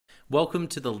Welcome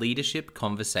to the Leadership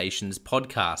Conversations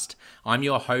podcast. I'm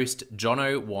your host,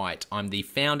 Jono White. I'm the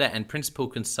founder and principal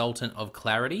consultant of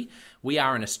Clarity. We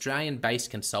are an Australian-based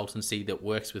consultancy that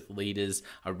works with leaders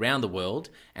around the world,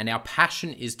 and our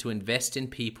passion is to invest in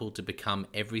people to become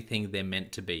everything they're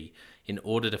meant to be in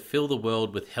order to fill the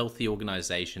world with healthy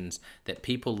organizations that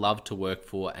people love to work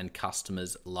for and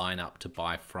customers line up to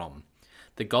buy from.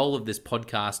 The goal of this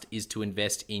podcast is to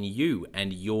invest in you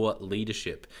and your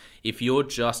leadership. If you're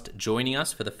just joining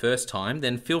us for the first time,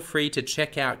 then feel free to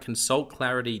check out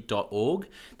consultclarity.org.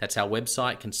 That's our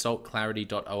website,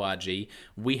 consultclarity.org.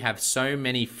 We have so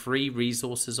many free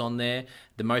resources on there,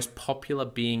 the most popular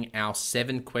being our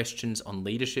 7 Questions on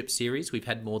Leadership series. We've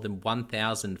had more than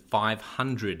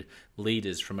 1,500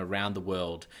 leaders from around the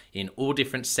world in all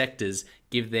different sectors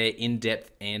give their in-depth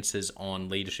answers on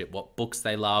leadership, what books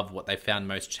they love, what they found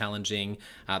most challenging,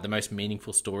 the most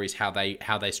meaningful stories, how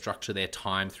they structure their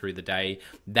time through the day.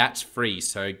 That's free,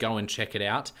 so go and check it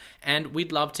out. And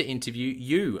we'd love to interview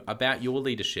you about your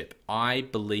leadership. I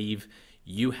believe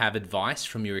you have advice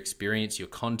from your experience, your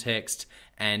context,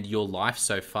 and your life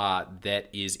so far that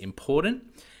is important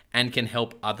and can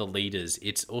help other leaders.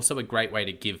 It's also a great way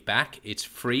to give back. It's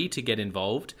free to get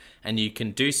involved, and you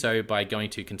can do so by going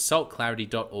to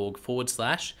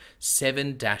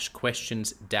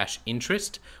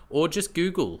consultclarity.org/7-questions-interest, or just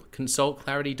Google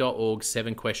consultclarity.org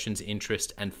 7 questions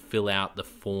interest and fill out the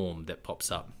form that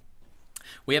pops up.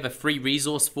 We have a free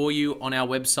resource for you on our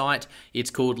website.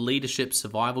 It's called Leadership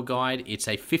Survival Guide. It's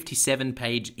a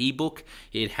 57-page ebook.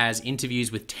 It has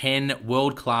interviews with 10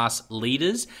 world-class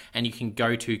leaders, and you can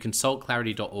go to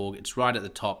consultclarity.org. It's right at the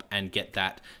top, and get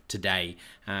that today.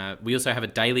 We also have a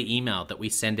daily email that we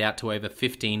send out to over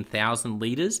 15,000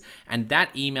 leaders, and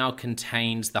that email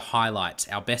contains the highlights,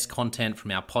 our best content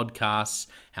from our podcasts,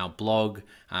 our blog,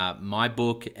 my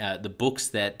book, the books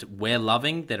that we're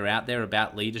loving that are out there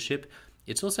about leadership.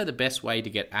 It's also the best way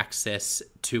to get access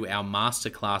to our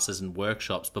masterclasses and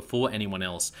workshops before anyone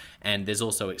else. And there's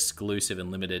also exclusive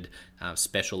and limited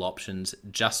special options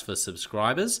just for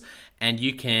subscribers. And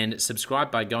you can subscribe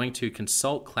by going to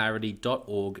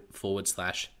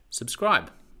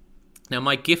consultclarity.org/subscribe. Now,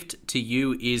 my gift to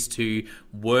you is to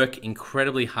work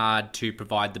incredibly hard to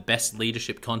provide the best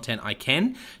leadership content I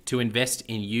can to invest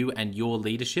in you and your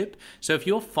leadership. So if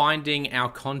you're finding our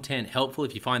content helpful,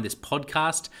 if you find this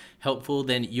podcast helpful,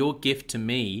 then your gift to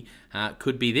me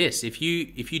could be this. If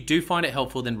you do find it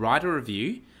helpful, then write a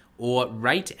review or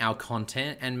rate our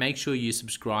content and make sure you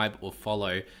subscribe or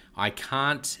follow. I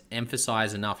can't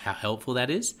emphasize enough how helpful that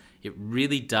is. It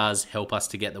really does help us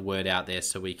to get the word out there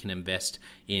so we can invest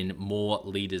in more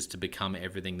leaders to become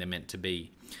everything they're meant to be.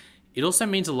 It also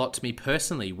means a lot to me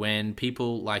personally when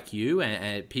people like you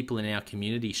and people in our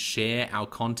community share our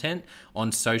content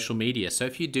on social media. So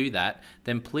if you do that,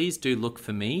 then please do look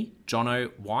for me,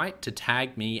 Jono White, to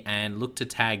tag me, and look to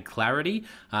tag Clarity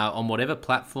on whatever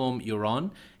platform you're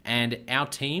on. And our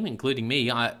team, including me,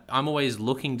 I'm always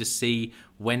looking to see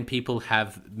when people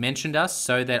have mentioned us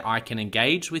so that I can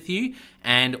engage with you.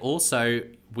 And also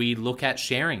we look at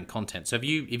sharing content. So if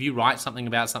you write something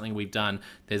about something we've done,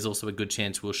 there's also a good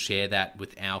chance we'll share that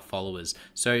with our followers.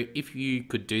 So if you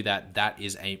could do that, that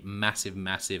is a massive,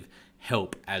 massive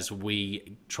help as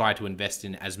we try to invest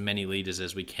in as many leaders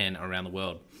as we can around the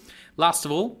world. Last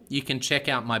of all, you can check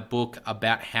out my book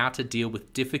about how to deal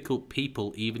with difficult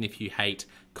people even if you hate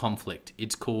conflict.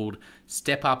 It's called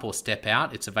Step Up or Step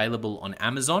Out. It's available on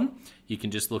Amazon. You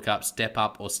can just look up Step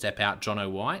Up or Step Out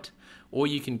Jono White, or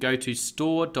you can go to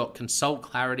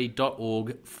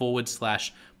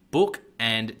store.consultclarity.org/book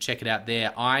and check it out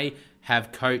there. I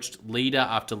have coached leader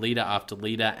after leader after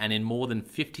leader, and in more than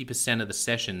 50% of the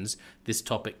sessions, this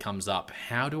topic comes up.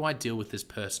 How do I deal with this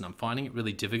person? I'm finding it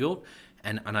really difficult,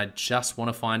 and I just want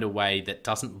to find a way that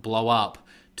doesn't blow up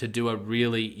to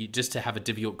just to have a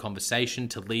difficult conversation,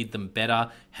 to lead them better.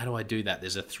 How do I do that?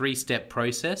 There's a 3-step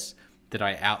process that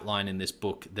I outline in this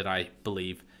book that I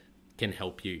believe can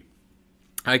help you.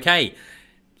 Okay,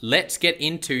 let's get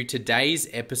into today's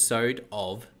episode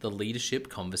of the Leadership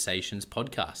Conversations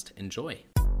podcast. Enjoy.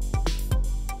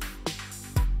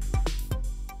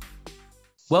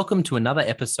 Welcome to another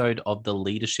episode of the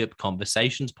Leadership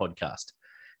Conversations podcast.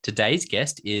 Today's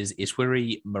guest is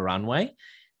Isvari Maranwe,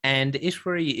 and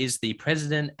Isvari is the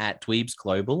president at Dweebs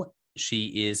Global.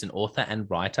 She is an author and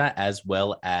writer as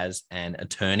well as an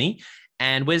attorney,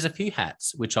 and wears a few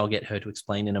hats, which I'll get her to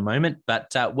explain in a moment.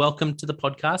 But welcome to the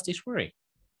podcast, Isvari.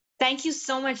 Thank you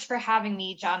so much for having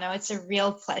me, Jono. It's a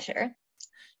real pleasure.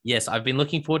 Yes, I've been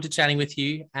looking forward to chatting with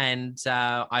you, and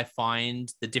I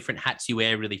find the different hats you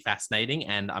wear really fascinating,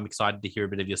 and I'm excited to hear a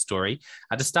bit of your story.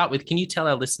 To start with, can you tell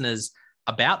our listeners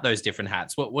about those different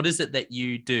hats? What is it that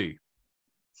you do?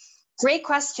 Great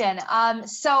question.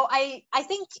 So I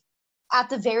think at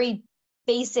the very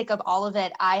basic of all of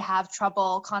it, I have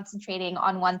trouble concentrating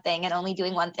on one thing and only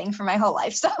doing one thing for my whole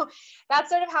life. So that's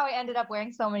sort of how I ended up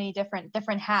wearing so many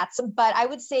different hats. But I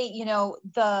would say,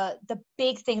 the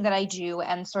big thing that I do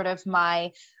and sort of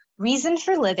my reason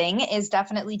for living is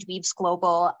definitely Dweebs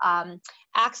Global.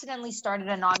 Accidentally started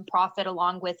a nonprofit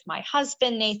along with my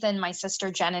husband, Nathan, my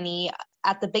sister, Jenny.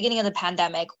 At the beginning of the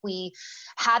pandemic, we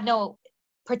had no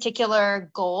particular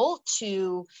goal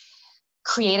to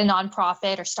create a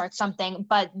nonprofit or start something,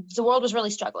 but the world was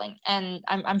really struggling. And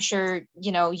I'm sure,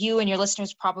 you and your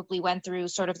listeners probably went through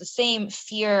sort of the same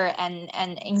fear and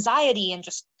anxiety and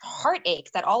just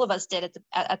heartache that all of us did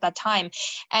at that time.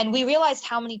 And we realized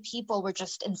how many people were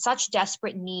just in such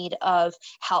desperate need of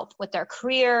help with their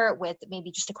career, with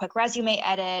maybe just a quick resume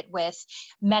edit, with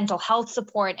mental health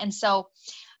support. And so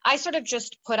I sort of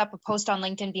just put up a post on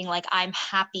LinkedIn being like, I'm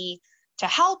happy to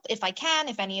help if I can.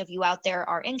 If any of you out there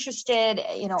are interested,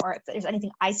 or if there's anything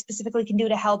I specifically can do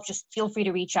to help, just feel free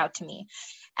to reach out to me.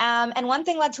 And one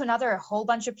thing led to another. A whole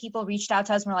bunch of people reached out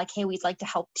to us and were like, hey, we'd like to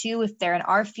help too. If they're in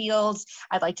our fields,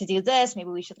 I'd like to do this. Maybe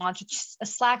we should launch a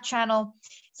Slack channel.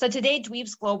 So today,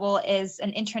 Dweebs Global is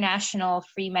an international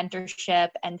free mentorship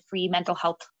and free mental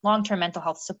health, long-term mental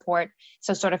health support.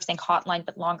 So sort of think hotline,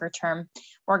 but longer term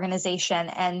organization.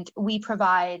 And we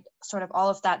provide sort of all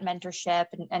of that mentorship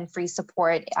and free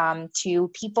support to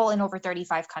people in over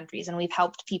 35 countries. And we've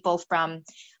helped people from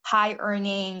high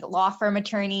earning law firm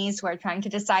attorneys who are trying to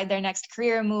decide their next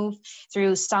career move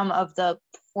through some of the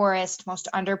poorest, most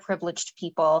underprivileged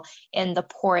people in the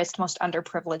poorest, most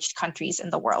underprivileged countries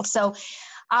in the world. So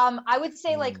I would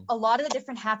say like a lot of the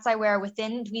different hats I wear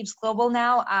within Dweebs Global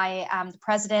now. I am the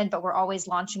president, but we're always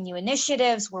launching new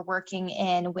initiatives. We're working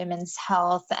in women's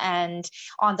health and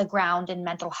on the ground in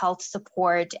mental health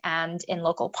support and in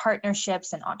local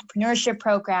partnerships and entrepreneurship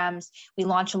programs. We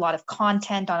launch a lot of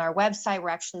content on our website. We're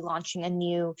actually launching a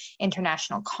new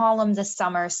international column this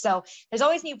summer. So there's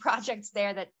always new projects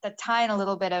there that tie in a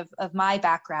little bit of my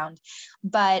background.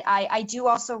 But I do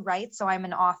also write. So I'm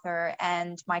an author,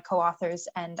 and my co-authors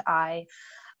and I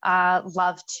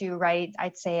love to write,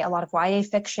 I'd say, a lot of YA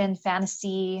fiction,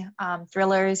 fantasy,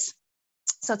 thrillers.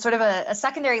 So it's sort of a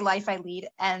secondary life I lead.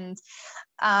 And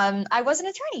I was an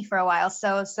attorney for a while.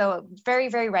 So very,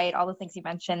 very right. All the things you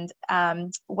mentioned.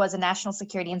 Was a national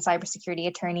security and cybersecurity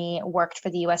attorney, worked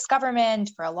for the US government,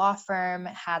 for a law firm,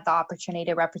 had the opportunity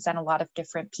to represent a lot of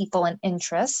different people and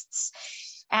interests.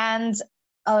 And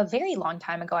a very long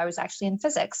time ago, I was actually in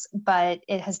physics, but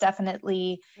it has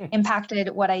definitely impacted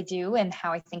what I do and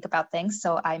how I think about things.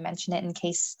 So I mention it in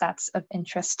case that's of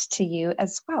interest to you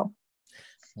as well.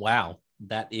 Wow,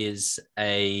 that is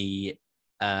a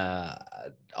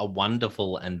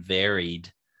wonderful and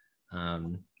varied,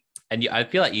 and I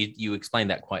feel like you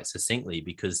explained that quite succinctly,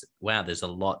 because wow, there's a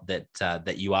lot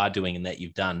that you are doing and that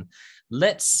you've done.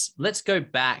 Let's go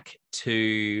back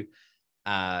to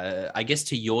I guess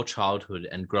to your childhood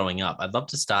and growing up. I'd love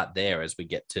to start there as we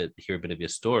get to hear a bit of your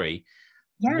story.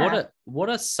 Yeah. What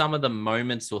are some of the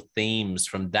moments or themes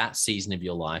from that season of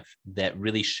your life that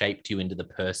really shaped you into the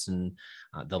person,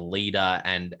 the leader,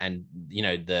 and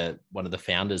the one of the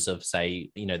founders of,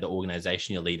 say, the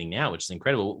organization you're leading now, which is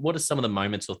incredible? What are some of the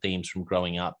moments or themes from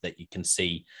growing up that you can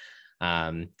see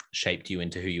shaped you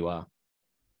into who you are?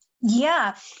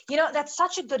 Yeah, that's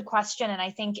such a good question. And I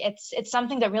think it's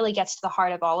something that really gets to the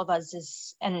heart of all of us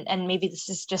is, and maybe this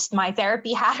is just my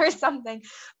therapy hat or something,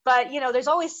 but there's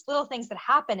always little things that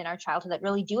happen in our childhood that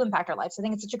really do impact our lives. I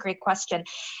think it's such a great question.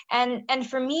 And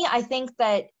for me, I think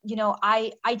that,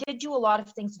 I did do a lot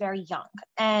of things very young.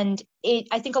 And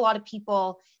I think a lot of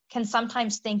people can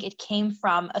sometimes think it came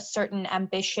from a certain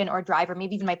ambition or drive, or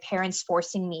maybe even my parents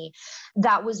forcing me.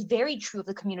 That was very true of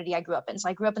the community I grew up in. So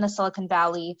I grew up in the Silicon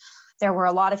Valley. There were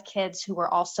a lot of kids who were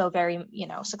also very,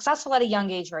 successful at a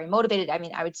young age, very motivated. I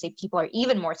mean, I would say people are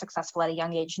even more successful at a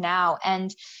young age now.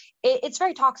 And it's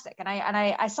very toxic. And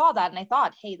I saw that and I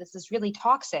thought, hey, this is really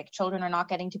toxic. Children are not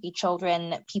getting to be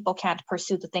children. People can't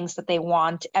pursue the things that they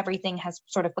want. Everything has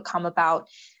sort of become about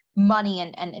money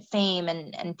and fame,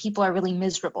 and people are really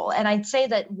miserable. And I'd say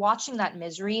that watching that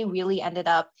misery really ended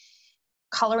up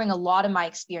coloring a lot of my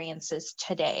experiences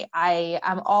today. I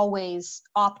am always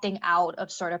opting out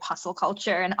of sort of hustle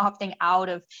culture and opting out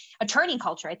of attorney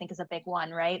culture, I think is a big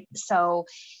one, right? So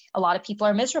a lot of people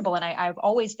are miserable. And I've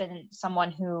always been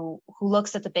someone who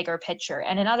looks at the bigger picture.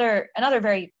 And another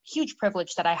very huge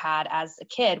privilege that I had as a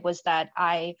kid was that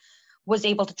I was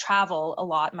able to travel a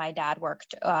lot. My dad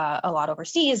worked a lot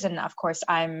overseas, and of course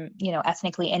I'm,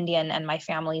 ethnically Indian, and my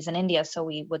family's in India, so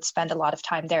we would spend a lot of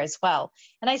time there as well.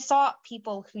 And I saw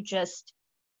people who just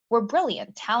were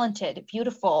brilliant, talented,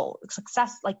 beautiful,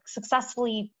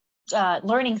 successfully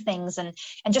learning things, and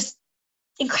just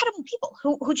incredible people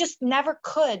who just never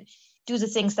could do the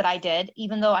things that I did,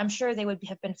 even though I'm sure they would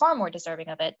have been far more deserving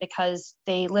of it because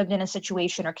they lived in a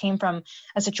situation or came from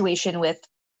a situation with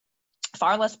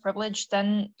far less privilege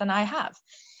than I have.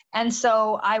 And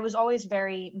so I was always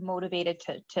very motivated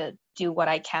to do what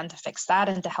I can to fix that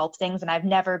and to help things. And I've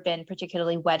never been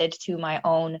particularly wedded to my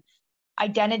own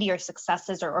identity or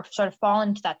successes, or sort of fall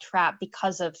into that trap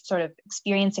because of sort of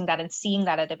experiencing that and seeing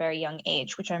that at a very young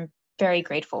age, which I'm very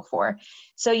grateful for.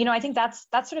 So, I think that's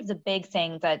sort of the big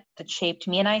thing that shaped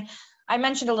me. And I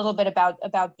mentioned a little bit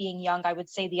about being young. I would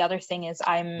say the other thing is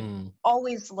I'm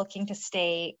always looking to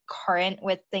stay current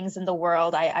with things in the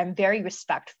world. I'm very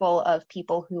respectful of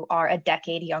people who are a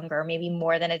decade younger, maybe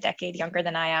more than a decade younger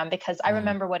than I am, because I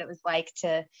remember what it was like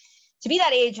to be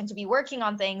that age and to be working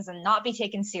on things and not be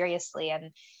taken seriously.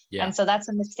 And so that's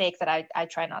a mistake that I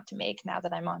try not to make now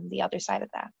that I'm on the other side of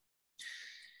that.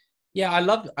 Yeah, I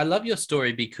love your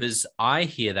story because I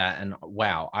hear that and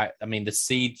wow, I mean the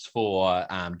seeds for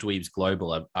Dweebs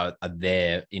Global are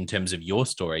there in terms of your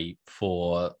story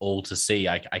for all to see.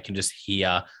 I can just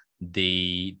hear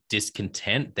the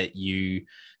discontent that you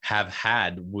have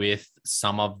had with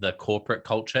some of the corporate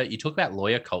culture. You talk about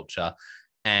lawyer culture,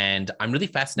 and I'm really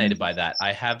fascinated by that.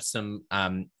 I have some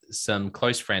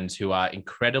close friends who are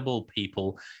incredible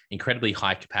people, incredibly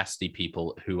high capacity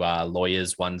people who are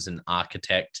lawyers. One's an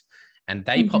architect. And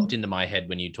they popped into my head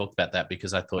when you talked about that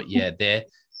because I thought, yeah,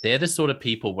 they're the sort of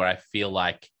people where I feel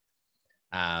like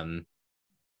I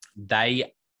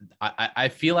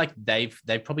feel like they've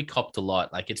probably copped a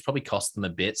lot. Like it's probably cost them a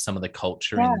bit, some of the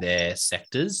culture in their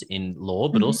sectors in law,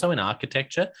 but also in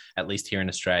architecture, at least here in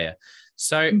Australia.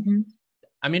 So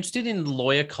I'm interested in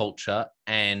lawyer culture,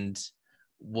 and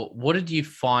what did you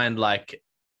find like?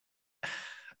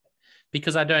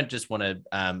 Because I don't just want to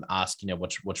ask,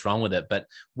 what's wrong with it, but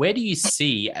where do you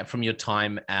see from your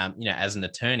time, as an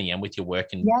attorney and with your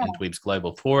work in Dweebs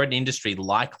Global for an industry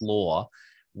like law,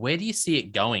 where do you see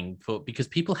it going because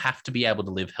people have to be able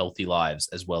to live healthy lives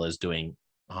as well as doing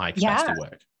high capacity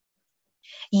work?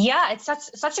 Yeah, it's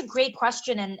such a great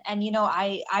question. And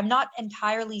I'm not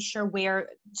entirely sure where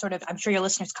I'm sure your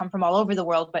listeners come from all over the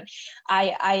world, but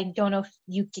I don't know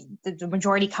if the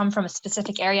majority come from a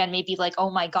specific area and maybe like, oh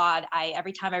my God,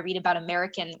 every time I read about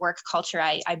American work culture,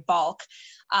 I balk.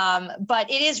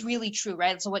 But it is really true,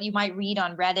 right? So what you might read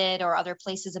on Reddit or other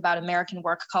places about American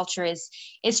work culture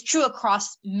is true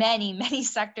across many, many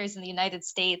sectors in the United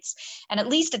States. And at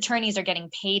least attorneys are getting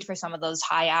paid for some of those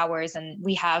high hours. And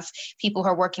we have people who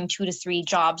are working 2 to 3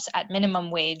 jobs at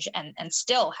minimum wage and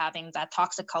still having that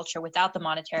toxic culture without the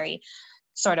monetary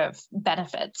sort of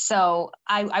benefit. So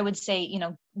I would say,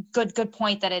 good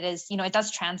point that it is, it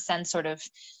does transcend sort of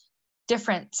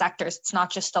different sectors. It's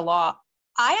not just the law.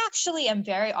 I actually am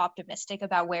very optimistic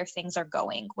about where things are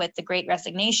going with the Great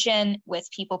Resignation, with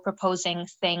people proposing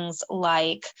things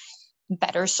like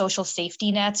better social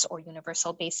safety nets or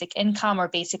universal basic income, or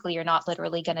basically you're not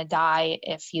literally going to die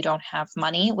if you don't have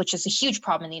money, which is a huge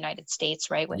problem in the United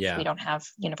States, right? We don't have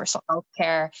universal health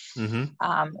care.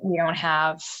 We don't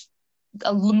have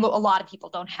a lot of people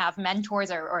don't have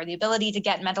mentors or the ability to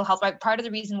get mental health, right? Part of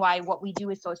the reason why what we do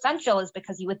is so essential is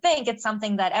because you would think it's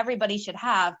something that everybody should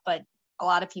have, but a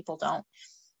lot of people don't.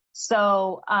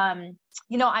 So, I'm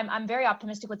very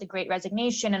optimistic with the Great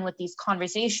Resignation and with these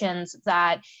conversations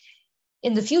that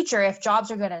in the future, if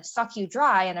jobs are going to suck you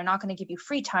dry and they're not going to give you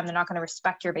free time, they're not going to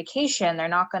respect your vacation, they're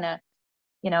not going to,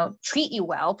 treat you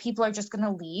well, people are just going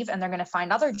to leave and they're going to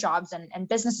find other jobs, and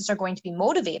businesses are going to be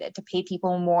motivated to pay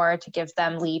people more, to give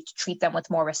them leave, to treat them with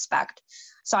more respect.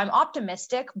 So I'm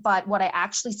optimistic, but what I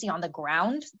actually see on the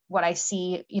ground, what I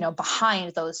see,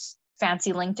 behind those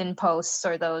fancy LinkedIn posts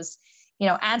or those,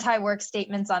 anti-work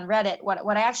statements on Reddit,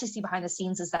 what I actually see behind the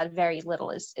scenes is that very little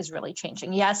is really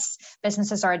changing. Yes,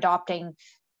 businesses are adopting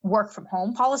work from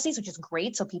home policies, which is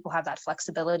great. So people have that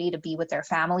flexibility to be with their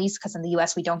families, because in the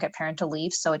US, we don't get parental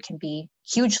leave. So it can be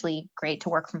hugely great to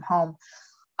work from home.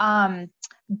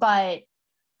 But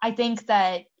I think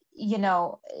that,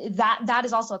 that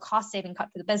is also a cost saving cut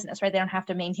for the business, right? They don't have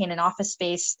to maintain an office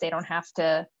space. They don't have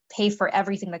to pay for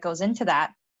everything that goes into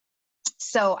that.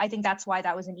 So I think that's why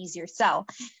that was an easier sell.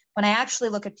 When I actually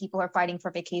look at people who are fighting for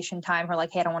vacation time, who are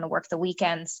like, hey, I don't want to work the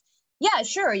weekends. Yeah,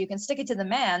 sure, you can stick it to the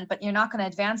man, but you're not going to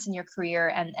advance in your career.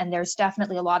 And there's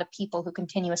definitely a lot of people who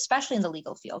continue, especially in the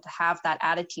legal field, to have that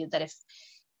attitude that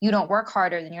you don't work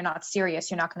harder, then you're not serious.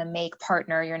 You're not going to make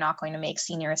partner. You're not going to make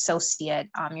senior associate.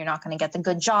 You're not going to get the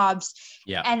good jobs.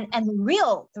 Yeah. And the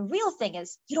real thing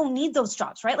is you don't need those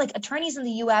jobs, right? Like attorneys in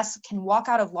the US can walk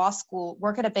out of law school,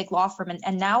 work at a big law firm.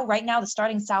 And now, right now, the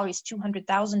starting salary is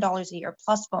 $200,000 a year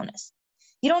plus bonus.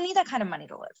 You don't need that kind of money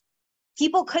to live.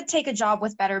 People could take a job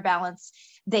with better balance.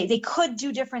 They could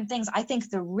do different things. I think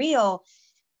the real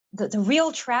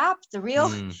trap, the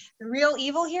real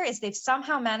evil here is they've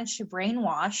somehow managed to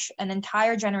brainwash an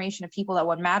entire generation of people that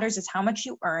what matters is how much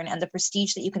you earn and the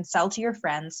prestige that you can sell to your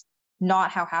friends, not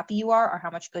how happy you are or how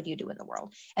much good you do in the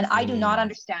world. And I do not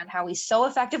understand how we so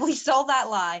effectively sold that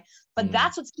lie, but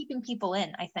that's what's keeping people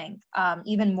in, I think,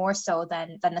 even more so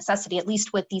than necessity, at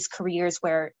least with these careers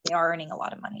where they are earning a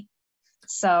lot of money.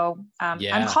 So I'm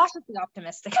cautiously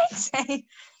optimistic, I'd say.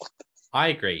 I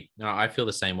agree. No, I feel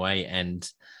the same way. And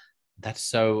that's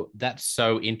so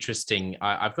interesting.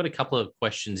 I've got a couple of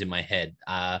questions in my head.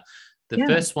 The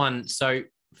first one, so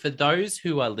for those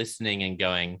who are listening and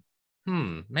going,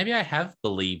 maybe I have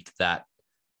believed that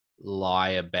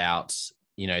lie about,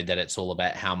 that it's all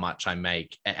about how much I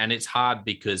make. And it's hard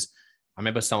because I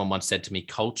remember someone once said to me,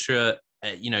 culture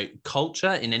in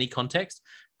any context,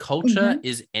 culture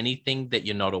is anything that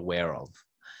you're not aware of.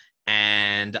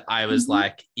 And I was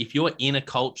like, if you're in a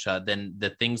culture, then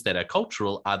the things that are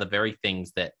cultural are the very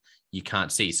things that you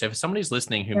can't see. So for somebody who's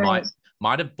listening who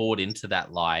might have bought into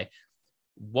that lie,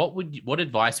 what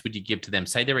advice would you give to them?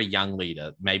 Say they're a young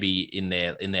leader, maybe in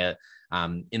their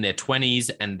 20s,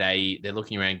 and they're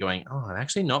looking around going, oh, I'm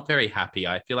actually not very happy.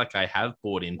 I feel like I have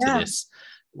bought into this.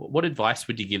 What advice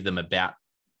would you give them about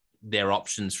their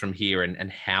options from here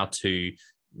and how to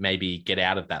maybe get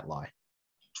out of that lie?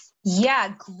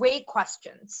 Yeah, great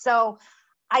question. So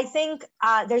I think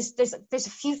there's a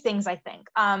few things. I think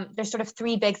there's sort of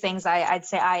three big things I'd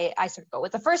say I sort of go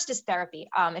with. The first is therapy.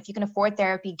 If you can afford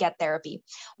therapy, get therapy.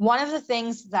 One of the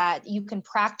things that you can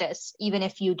practice, even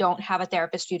if you don't have a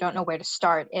therapist, you don't know where to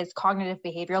start, is cognitive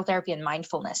behavioral therapy and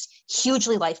mindfulness.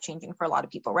 Hugely life-changing for a lot of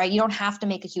people, right? You don't have to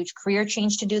make a huge career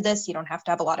change to do this. You don't have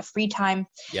to have a lot of free time.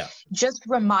 Yeah. Just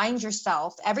remind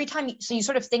yourself every time. So you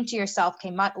sort of think to yourself,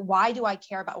 okay, why do I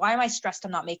care about, why am I stressed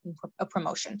I'm not making a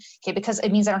promotion? Okay, because it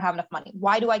means I don't have enough money.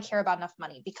 Why do I care about enough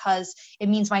money? Because it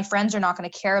means my friends are not going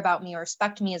to care about me or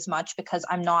respect me as much because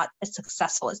I'm not as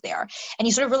successful as they are. And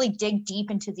you sort of really dig deep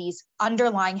into these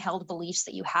underlying held beliefs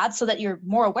that you had so that you're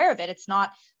more aware of it. It's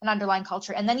not an underlying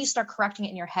culture. And then you start correcting it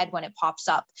in your head when it pops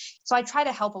up. So I try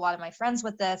to help a lot of my friends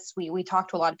with this. We talk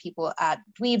to a lot of people at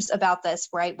Dweebs about this,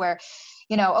 right? Where,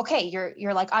 okay,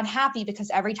 you're like unhappy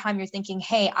because every time you're thinking,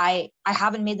 hey, I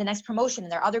haven't made the next promotion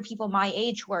and there are other people my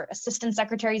age who are assistant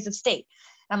secretaries of state.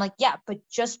 And I'm like, yeah, but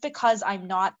just because I'm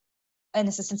not an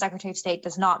assistant secretary of state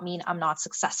does not mean I'm not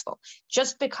successful.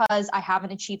 Just because I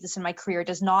haven't achieved this in my career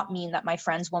does not mean that my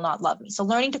friends will not love me. So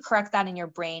learning to correct that in your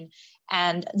brain.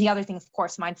 And the other thing, of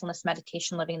course, mindfulness,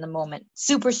 meditation, living in the moment,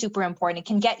 super, super important. It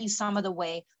can get you some of the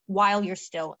way while you're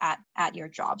still at your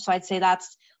job. So I'd say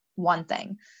that's one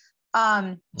thing.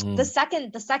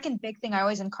 The second big thing I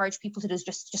always encourage people to do is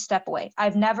just step away.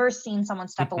 I've never seen someone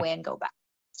step away and go back.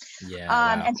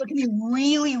 Wow. And so it can be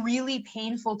really, really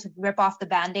painful to rip off the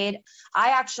Band-Aid. I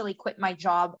actually quit my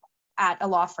job at a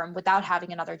law firm without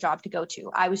having another job to go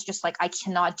to. I was just like, I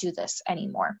cannot do this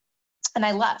anymore. And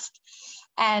I left.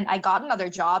 And I got another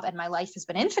job and my life has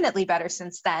been infinitely better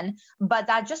since then. But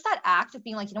that act of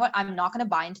being like, you know what, I'm not going to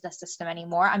buy into the system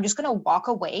anymore. I'm just going to walk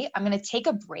away. I'm going to take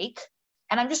a break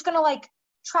and I'm just going to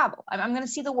travel. I'm going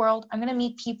to see the world. I'm going to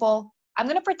meet people. I'm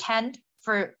going to pretend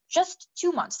for just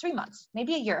 2 months, 3 months,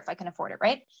 maybe a year if I can afford it,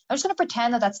 right? I'm just going to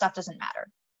pretend that stuff doesn't matter.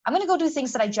 I'm going to go do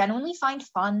things that I genuinely find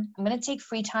fun. I'm going to take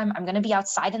free time. I'm going to be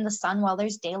outside in the sun while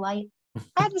there's daylight.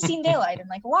 I haven't seen daylight in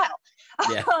a while.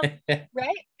 Yeah.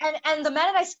 Right? And the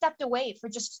minute I stepped away for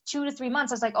just 2 to 3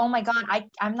 months, I was like, oh my God,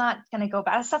 I'm not going to go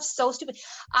back. That stuff's so stupid.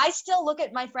 I still look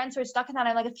at my friends who are stuck in that.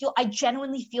 I'm like, I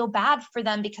genuinely feel bad for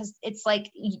them because it's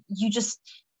like,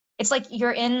 it's like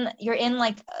you're in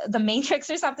the Matrix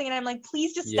or something. And I'm like,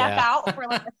 please just step out for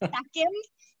a second.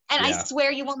 And I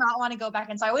swear you will not want to go back.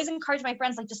 And so I always encourage my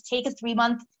friends, just take a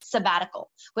 3-month sabbatical.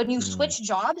 When you switch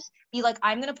jobs, be like,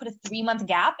 I'm going to put a 3-month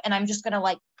gap and I'm just going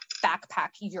to backpack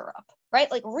Europe, right?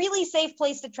 Really safe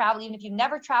place to travel. Even if you've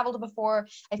never traveled before,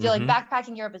 I feel like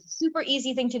backpacking Europe is a super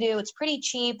easy thing to do. It's pretty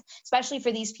cheap, especially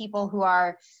for these people who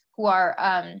are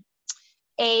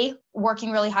A,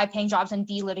 working really high paying jobs, and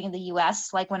B, living in the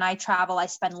US. Like when I travel, I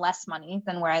spend less money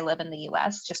than where I live in the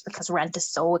US just because rent is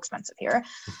so expensive here.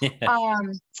 Yeah.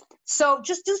 So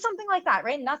just do something like that,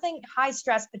 right? Nothing high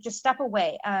stress, but just step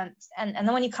away. And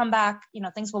then when you come back,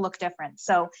 things will look different.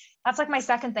 So that's like my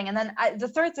second thing. And then the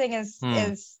third thing is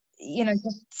just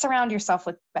surround yourself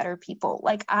with better people.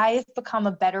 Like I've become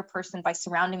a better person by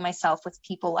surrounding myself with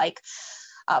people like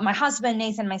my husband,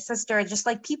 Nathan, my sister, just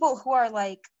like people who are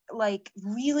like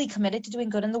really committed to doing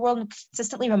good in the world and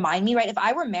consistently remind me, right? If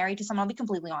I were married to someone, I'll be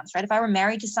completely honest, right? If I were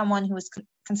married to someone who was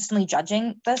consistently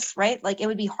judging this, right? Like it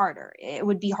would be harder. It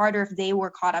would be harder if they were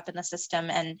caught up in the system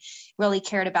and really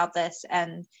cared about this.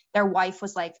 And their wife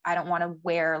was like, I don't want to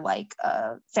wear like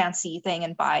a fancy thing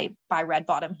and buy red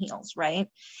bottom heels, right?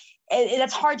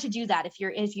 It's hard to do that if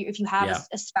you have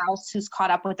a spouse who's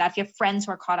caught up with that, if you have friends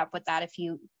who are caught up with that, if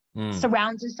you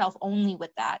surround yourself only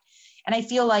with that. And I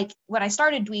feel like when I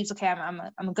started Dweebs, okay, I'm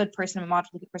a good person, I'm a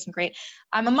moderately good person, great.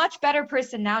 I'm a much better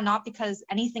person now, not because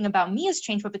anything about me has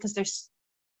changed, but because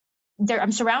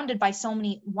I'm surrounded by so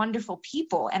many wonderful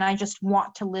people, and I just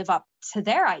want to live up to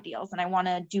their ideals, and I want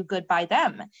to do good by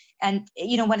them. And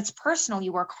when it's personal,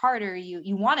 you work harder,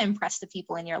 you want to impress the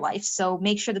people in your life. So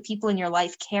make sure the people in your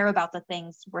life care about the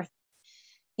things worth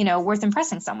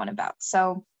impressing someone about.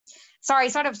 So sorry,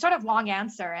 sort of long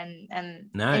answer, and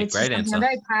no, it's great just answer. I'm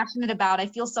very passionate about. I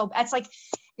feel so it's like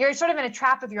you're sort of in a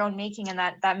trap of your own making, and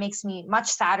that makes me much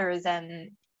sadder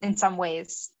than in some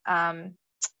ways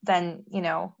than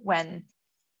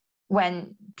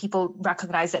when people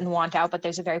recognize it and want out, but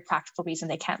there's a very practical reason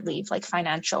they can't leave, like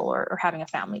financial or having a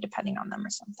family depending on them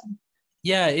or something.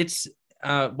 Yeah, it's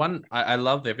I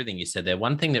love everything you said there.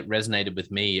 One thing that resonated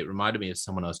with me, it reminded me of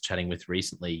someone I was chatting with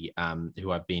recently,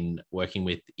 who I've been working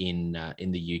with in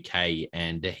the UK,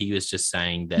 and he was just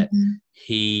saying that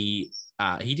he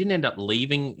didn't end up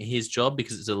leaving his job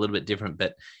because it's a little bit different,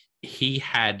 but he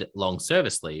had long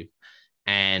service leave,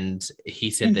 and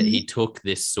he said that he took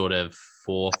this sort of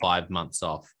 4 or 5 months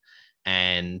off,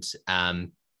 and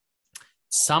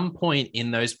some point in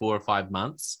those 4 or 5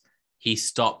 months, he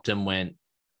stopped and went,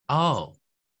 oh,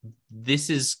 this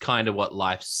is kind of what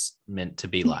life's meant to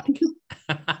be like.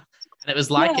 And it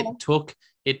was like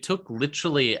it took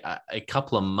literally a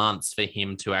couple of months for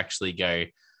him to actually go,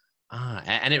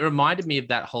 and it reminded me of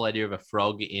that whole idea of a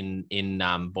frog in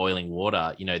boiling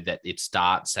water, that it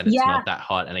starts and it's not that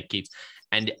hot and it keeps,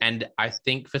 and I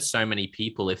think for so many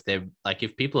people, if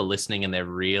people are listening and they're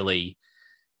really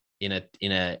in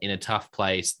a tough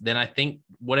place, then I think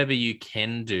whatever you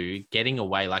can do, getting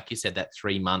away, like you said, that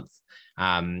 3-month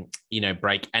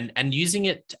break, and using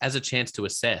it as a chance to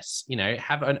assess,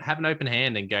 have an open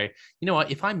hand and go, you know what,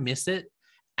 if I miss it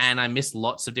and I miss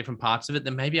lots of different parts of it,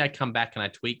 then maybe I come back and I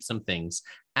tweak some things.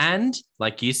 And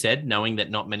like you said, knowing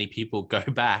that not many people go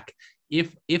back,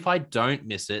 if I don't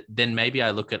miss it, then maybe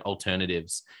I look at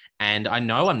alternatives. And I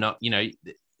know I'm not,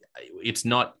 it's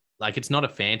not a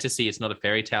fantasy, it's not a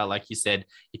fairy tale. Like you said,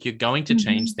 if you're going to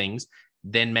change things,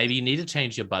 then maybe you need to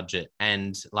change your budget.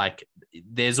 And like,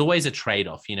 there's always a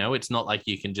trade-off, it's not like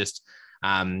you can just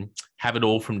have it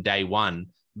all from day one.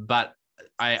 But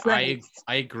I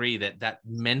agree that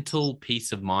mental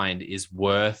peace of mind is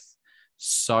worth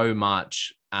so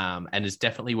much, and is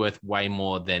definitely worth way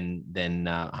more than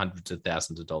hundreds of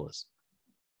thousands of dollars.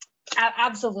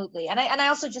 Absolutely. And I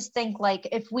also just think, like,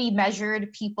 if we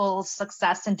measured people's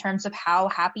success in terms of how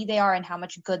happy they are and how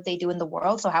much good they do in the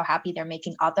world, so how happy they're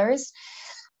making others,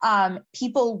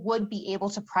 people would be able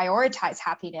to prioritize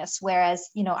happiness. Whereas,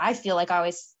 I feel like I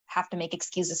always have to make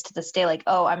excuses to this day, like,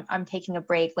 oh, I'm taking a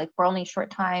break, like for only a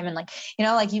short time, and like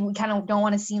you kind of don't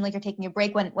want to seem like you're taking a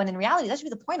break when in reality that should be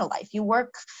the point of life. You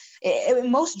work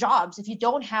in most jobs, if you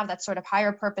don't have that sort of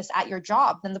higher purpose at your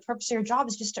job, then the purpose of your job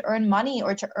is just to earn money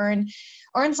or to earn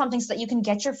something so that you can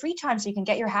get your free time, so you can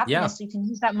get your happiness, so you can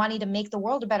use that money to make the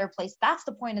world a better place. That's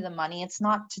the point of the money. It's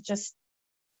not to just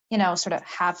sort of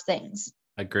have things.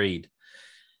 Agreed.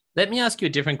 Let me ask you a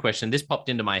different question. This popped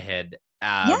into my head.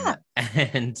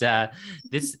 And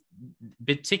this,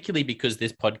 particularly because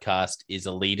this podcast is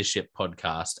a leadership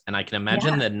podcast, and I can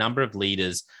imagine the number of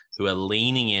leaders who are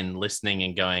leaning in, listening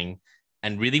and going,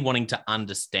 and really wanting to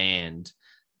understand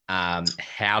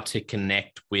how to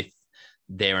connect with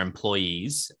their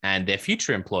employees and their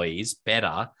future employees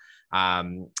better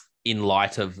in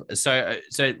light of, so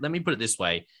let me put it this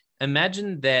way.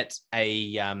 Imagine that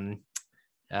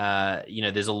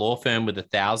there's a law firm with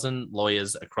 1,000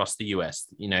 lawyers across the US,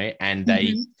 and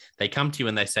they come to you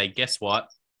and they say, guess what?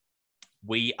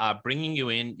 We are bringing you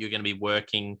in. You're going to be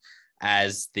working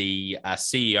as the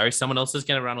CEO. Someone else is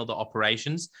going to run all the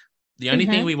operations. The only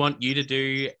thing we want you to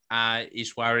do,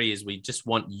 Ishwari, is we just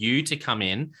want you to come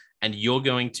in and you're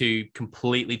going to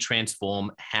completely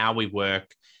transform how we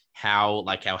work, how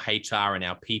like our HR and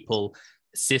our people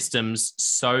systems,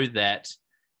 so that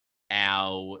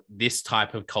this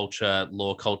type of culture,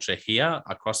 law culture here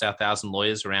across our 1,000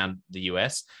 lawyers around the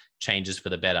US changes for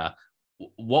the better.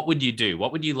 What would you do?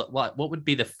 What would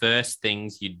be the first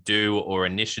things you do or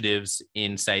initiatives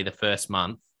in, say, the first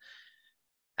month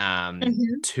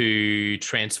to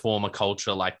transform a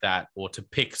culture like that, or to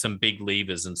pick some big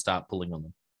levers and start pulling on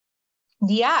them?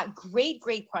 Yeah, great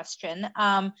question.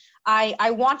 I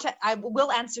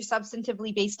will answer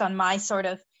substantively based on my sort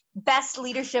of best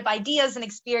leadership ideas and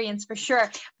experience for sure.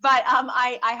 But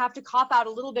I have to cop out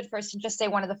a little bit first and just say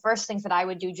one of the first things that I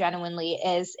would do genuinely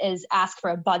is ask for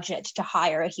a budget to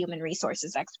hire a human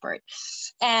resources expert.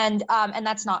 And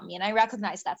that's not me. And I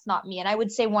recognize that's not me. And I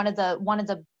would say one of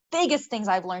the biggest things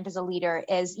I've learned as a leader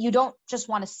is you don't just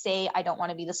want to say, I don't want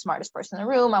to be the smartest person in the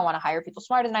room, I want to hire people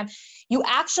smarter than I am. You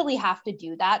actually have to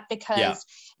do that, because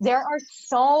there are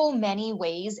so many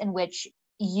ways in which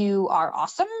you are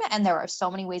awesome, and there are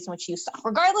so many ways in which you suck,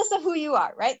 regardless of who you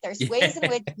are, right? There's ways in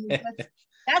which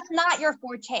that's not your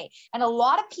forte. And a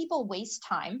lot of people waste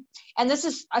time. And this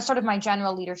is a sort of my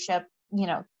general leadership,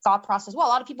 thought process. Well, a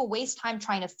lot of people waste time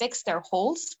trying to fix their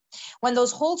holes when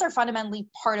those holes are fundamentally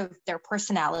part of their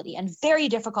personality and very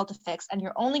difficult to fix. And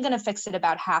you're only going to fix it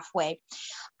about halfway,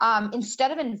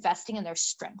 instead of investing in their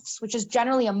strengths, which is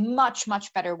generally a much,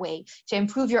 much better way to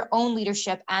improve your own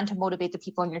leadership and to motivate the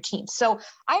people on your team. So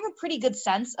I have a pretty good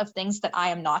sense of things that I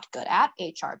am not good at,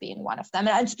 HR being one of them.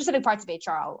 And specific parts of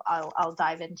HR, I'll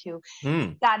dive into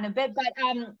that in a bit. But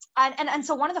and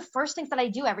so one of the first things that I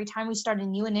do every time we start a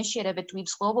new initiative at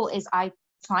Dweebs Global is I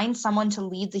find someone to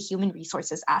lead the human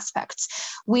resources aspects.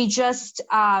 We just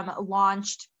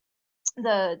launched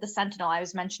the Sentinel. I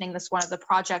was mentioning this, one of the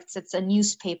projects. It's a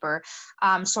newspaper,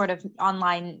 sort of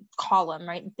online column,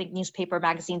 right? Think newspaper,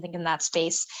 magazine, think in that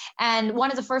space. And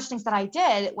one of the first things that I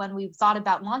did when we thought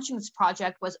about launching this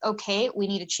project was, okay, we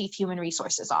need a chief human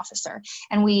resources officer.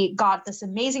 And we got this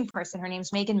amazing person. Her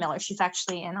name's Megan Miller. She's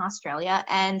actually in Australia.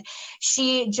 And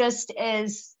she just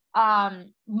is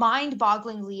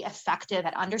mind-bogglingly effective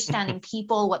at understanding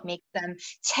people, what makes them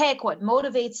tick, what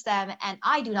motivates them. And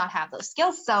I do not have those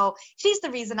skills. So she's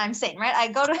the reason I'm sane, right? I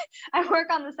work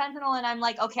on the Sentinel and I'm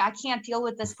like, okay, I can't deal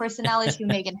with this personnel issue,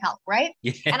 Megan, help, right?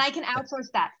 And I can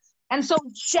outsource that. And so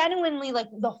genuinely, like,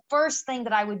 the first thing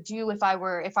that I would do if I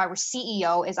were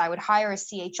CEO is I would hire a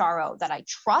CHRO that I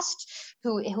trust,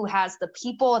 who has the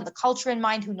people and the culture in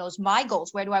mind, who knows my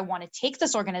goals. Where do I want to take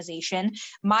this organization?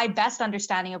 My best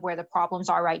understanding of where the problems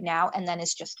are right now, and then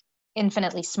is just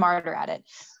infinitely smarter at it.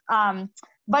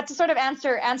 But to sort of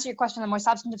answer your question on the more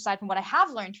substantive side, from what I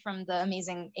have learned from the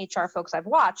amazing HR folks I've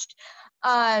watched,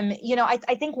 I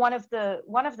think one of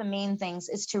the main things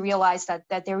is to realize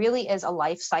that there really is a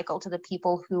life cycle to the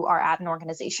people who are at an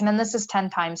organization. And this is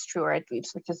 10 times truer at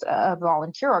Dweebs, which is a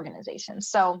volunteer organization.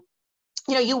 So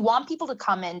you want people to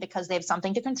come in because they have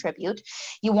something to contribute.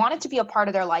 You want it to be a part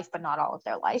of their life, but not all of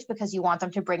their life, because you want them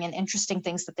to bring in interesting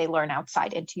things that they learn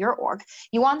outside into your org.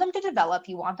 You want them to develop,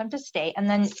 you want them to stay, and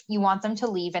then you want them to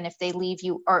leave. And if they leave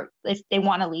you, or if they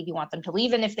want to leave, you want them to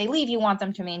leave. And if they leave, you want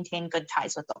them to maintain good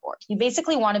ties with the org. You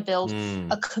basically want to build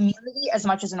a community as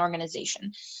much as an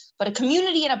organization, but a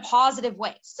community in a positive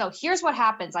way. So here's what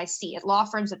happens. I see at law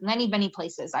firms, at many, many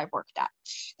places I've worked at.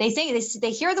 They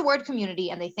hear the word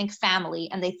community and they think family,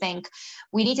 and they think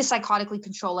we need to psychotically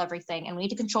control everything, and we need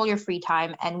to control your free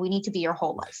time, and we need to be your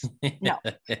whole life. No,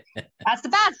 that's the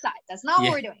bad side. That's not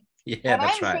what we're doing. Yeah,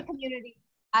 that's right. Community,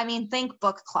 I mean, think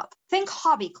book club, think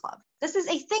hobby club. This is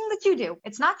a thing that you do.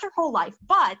 It's not your whole life,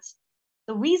 but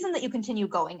the reason that you continue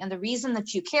going and the reason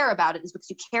that you care about it is because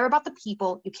you care about the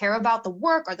people, you care about the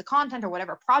work or the content or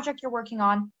whatever project you're working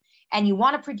on, and you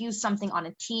want to produce something on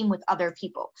a team with other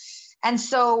people. And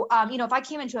so, if I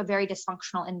came into a very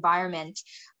dysfunctional environment,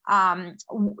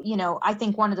 I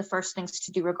think one of the first things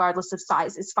to do, regardless of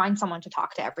size, is find someone to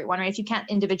talk to everyone. Right? If you can't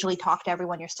individually talk to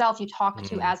everyone yourself, you talk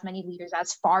to as many leaders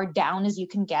as far down as you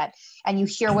can get, and you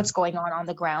hear what's going on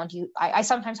the ground. I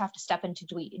sometimes have to step into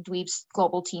Dweebs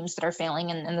global teams that are failing,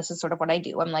 and this is sort of what I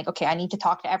do. I'm like, okay, I need to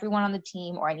talk to everyone on the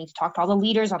team, or I need to talk to all the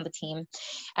leaders on the team,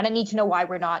 and I need to know why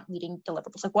we're not meeting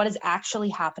deliverables. Like, what is actually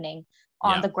happening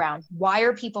on the ground? Why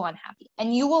are people unhappy?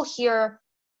 And you will hear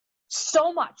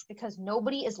so much because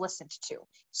nobody is listened to.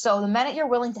 So the minute you're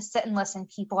willing to sit and listen,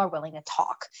 people are willing to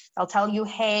talk. They'll tell you,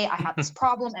 hey, I have this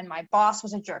problem and my boss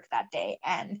was a jerk that day.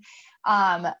 And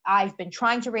I've been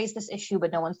trying to raise this issue,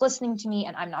 but no one's listening to me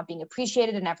and I'm not being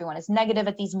appreciated and everyone is negative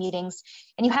at these meetings.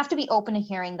 And you have to be open to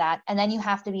hearing that. And then you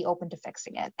have to be open to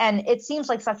fixing it. And it seems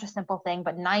like such a simple thing,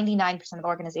 but 99% of the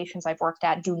organizations I've worked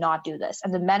at do not do this.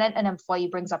 And the minute an employee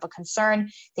brings up a concern,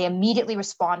 they immediately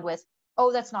respond with,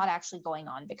 oh, that's not actually going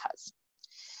on because.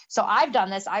 So I've done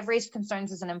this. I've raised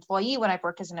concerns as an employee when I've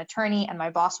worked as an attorney, and my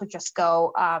boss would just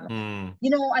go, you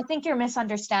know, I think you're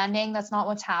misunderstanding. That's not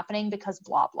what's happening because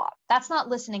blah, blah. That's not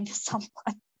listening to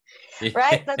someone,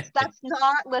 right? That's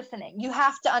not listening. You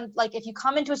have to, like, if you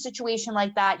come into a situation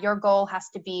like that, your goal has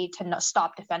to be to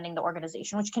stop defending the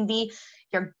organization, which can be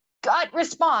your gut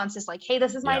response is like, hey,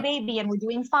 this is my baby and we're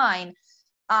doing fine.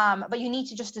 But you need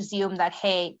to just assume that,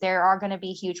 hey, there are going to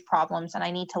be huge problems and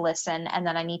I need to listen and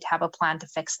then I need to have a plan to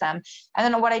fix them.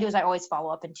 And then what I do is I always follow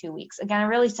up in 2 weeks. Again, a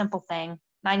really simple thing.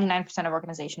 99% of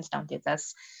organizations don't do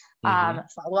this.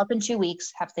 Follow up in 2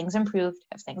 weeks. Have things improved?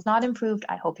 Have things not improved?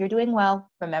 I hope you're doing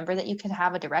well. Remember that you can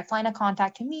have a direct line of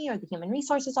contact to me or the human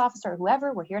resources officer or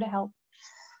whoever. We're here to help.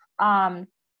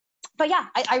 But yeah,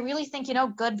 I really think, you know,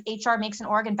 good HR makes an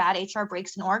org and bad HR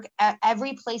breaks an org.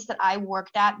 Every place that I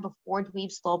worked at before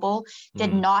Dweebs Global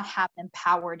did not have an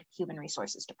empowered human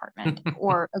resources department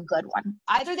or a good one.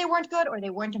 Either they weren't good or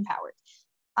they weren't empowered.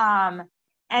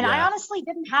 And I honestly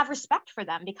didn't have respect for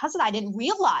them because of that. I didn't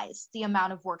realize the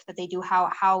amount of work that they do,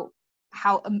 how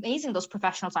amazing those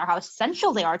professionals are, how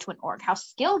essential they are to an org, how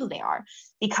skilled they are,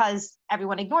 because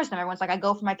everyone ignores them. Everyone's like, I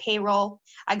go for my payroll.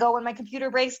 I go when my computer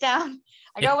breaks down.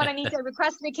 I go when I need to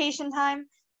request vacation time.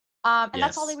 And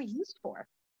that's all they were used for.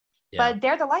 But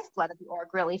they're the lifeblood of the org,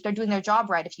 really. If they're doing their job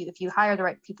right, if you hire the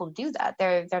right people to do that,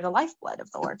 they're the lifeblood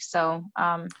of the org. So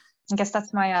I guess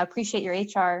that's my appreciate your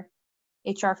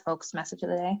HR folks message of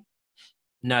the day.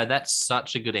 No, that's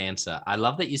such a good answer. I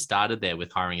love that you started there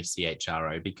with hiring a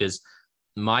CHRO, because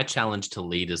my challenge to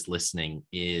leaders listening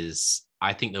is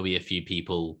I think there'll be a few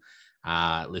people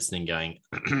listening going,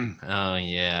 oh,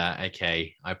 yeah,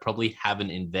 okay, I probably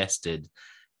haven't invested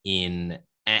in,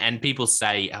 and people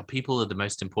say people are the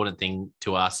most important thing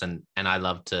to us. And I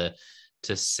love to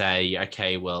say,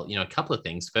 okay, well, you know, a couple of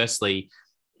things. Firstly,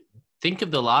 think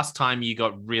of the last time you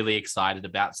got really excited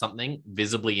about something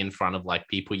visibly in front of like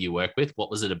people you work with. What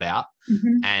was it about?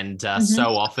 And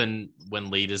so often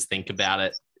when leaders think about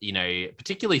it, you know,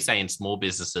 particularly say in small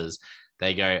businesses,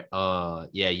 they go, oh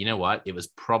yeah, you know what? It was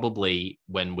probably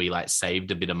when we like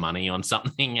saved a bit of money on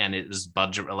something and it was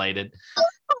budget related.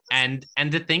 And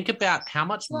to think about how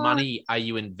much money are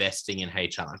you investing in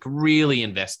HR, like really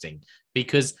investing,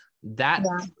 because that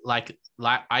like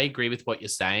I agree with what you're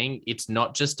saying. It's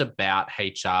not just about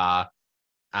HR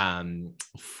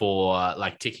for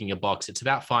like ticking a box. It's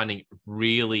about finding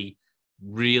really,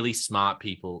 really smart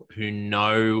people who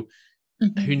know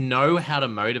how to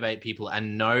motivate people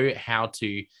and know how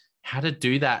to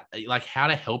do that, like how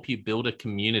to help you build a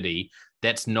community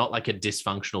that's not like a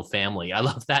dysfunctional family. I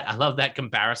love that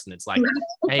comparison. It's like,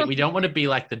 hey, we don't want to be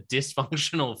like the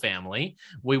dysfunctional family.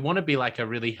 We want to be like a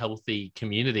really healthy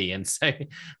community. And so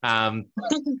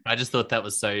I just thought that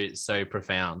was so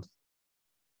profound.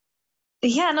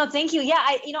 Yeah, no, thank you. Yeah,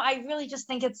 I really just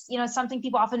think it's, something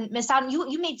people often miss out. And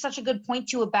you made such a good point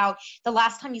too about the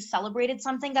last time you celebrated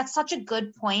something. That's such a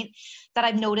good point that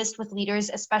I've noticed with leaders,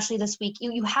 especially this week.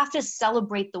 You have to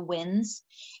celebrate the wins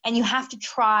and you have to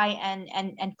try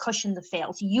and cushion the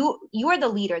fails. You are the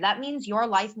leader. That means your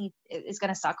life is going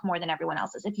to suck more than everyone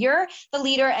else's. If you're the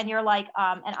leader and you're like,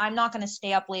 and I'm not going to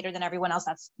stay up later than everyone else,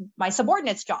 that's my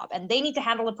subordinate's job and they need to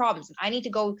handle the problems and I need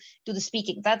to go do the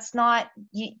speaking. That's not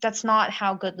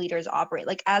how good leaders operate.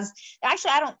 I'm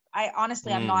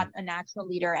not a natural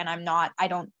leader and I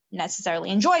don't necessarily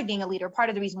enjoy being a leader. Part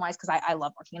of the reason why is because I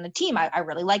love working in the team. I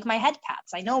really like my head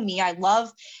pats. I know me. I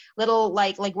love little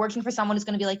like working for someone who's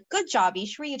going to be like, good job,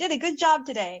 Isvari, you did a good job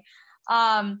today.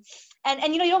 And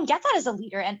you don't get that as a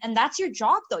leader. And that's your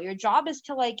job though. Your job is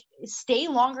to like stay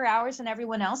longer hours than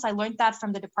everyone else. I learned that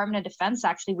from the Department of Defense,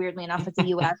 actually, weirdly enough, at the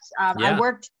US. I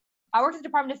worked at the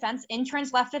Department of Defense.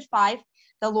 Interns left at 5.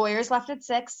 The lawyers left at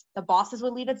 6. The bosses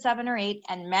would leave at 7 or 8.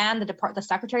 And man, the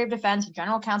Secretary of Defense,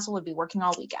 General Counsel would be working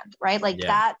all weekend, right?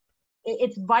 That.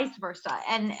 It's vice versa.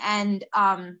 And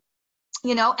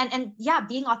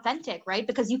being authentic, right?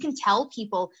 Because you can tell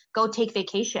people go take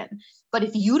vacation. But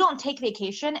if you don't take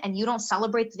vacation and you don't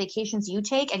celebrate the vacations you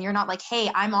take, and you're not like, hey,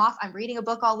 I'm off, I'm reading a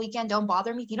book all weekend, don't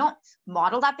bother me. If you don't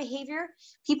model that behavior,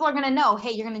 people are going to know,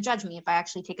 hey, you're going to judge me if I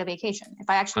actually take a vacation. If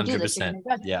I actually do this, you're going to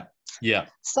judge me. Yeah.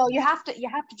 So you have to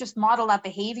just model that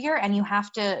behavior, and you have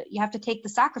to take the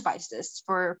sacrifices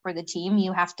for the team.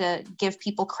 You have to give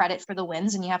people credit for the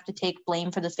wins, and you have to take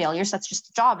blame for the failures. That's just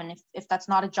a job. And if that's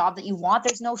not a job that you want,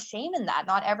 there's no shame in that.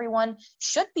 Not everyone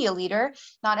should be a leader.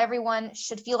 Not everyone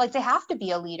should feel like they have to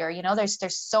be a leader. You know, there's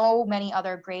so many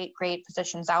other great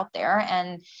positions out there,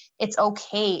 and it's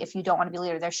okay if you don't want to be a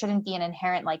leader. There shouldn't be an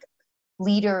inherent like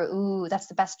leader, ooh, that's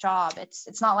the best job.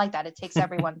 It's not like that. It takes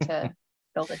everyone to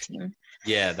build a team.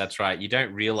 Yeah, that's right. You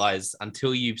don't realize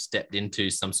until you've stepped into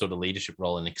some sort of leadership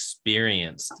role and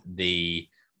experienced the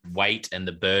weight and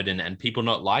the burden and people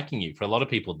not liking you. For a lot of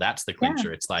people, that's the clincher.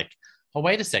 Yeah. It's like, oh,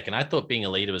 wait a second. I thought being a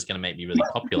leader was going to make me really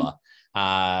popular.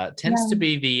 Tends to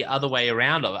be the other way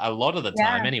around a lot of the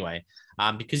time anyway,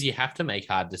 because you have to make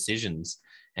hard decisions.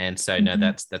 And so, no,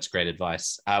 that's great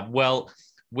advice. Well,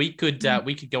 we could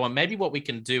go on. Maybe what we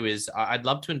can do is I'd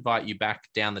love to invite you back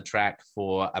down the track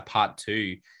for a part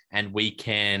 2, and we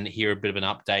can hear a bit of an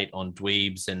update on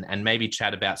Dweebs and maybe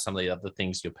chat about some of the other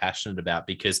things you're passionate about,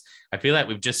 because I feel like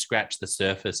we've just scratched the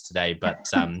surface today. But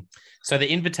so the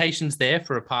invitation's there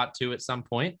for a part 2 at some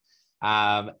point.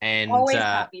 And always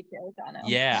happy to, Dano.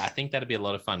 Yeah, I think that'd be a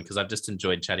lot of fun because I've just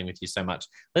enjoyed chatting with you so much.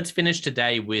 Let's finish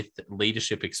today with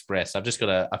Leadership Express. I've just got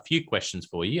a few questions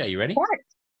for you. Are you ready? Of course.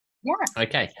 Yeah.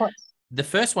 Okay. The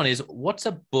first one is, what's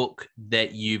a book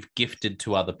that you've gifted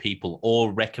to other people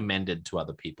or recommended to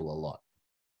other people a lot?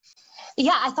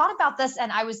 Yeah, I thought about this,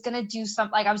 and I was going to do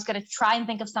something, like I was going to try and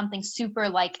think of something super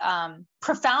like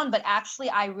profound, but actually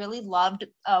I really loved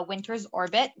Winter's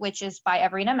Orbit, which is by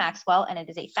Everina Maxwell, and it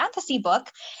is a fantasy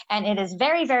book, and it is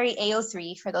very, very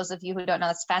AO3 for those of you who don't know.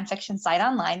 It's fan fiction site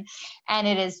online, and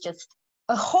it is just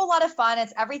a whole lot of fun.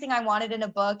 It's everything I wanted in a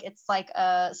book. It's like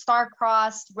a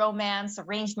star-crossed romance,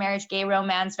 arranged marriage, gay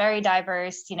romance, very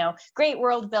diverse, you know, great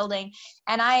world building.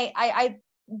 And I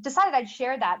decided I'd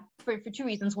share that for 2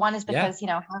 reasons. One is because, you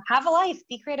know, have a life,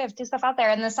 be creative, do stuff out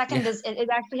there. And the second is it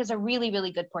actually has a really,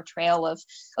 really good portrayal of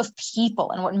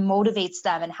people and what motivates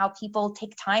them and how people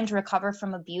take time to recover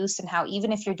from abuse, and how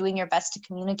even if you're doing your best to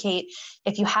communicate,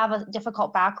 if you have a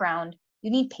difficult background,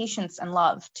 you need patience and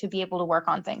love to be able to work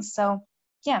on things. So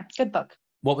yeah, good book.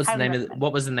 What was the name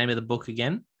of the book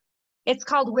again? It's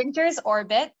called Winter's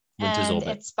Orbit.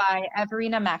 It's by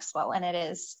Everina Maxwell, and it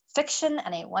is fiction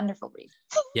and a wonderful read.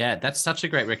 Yeah, that's such a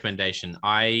great recommendation.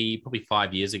 Probably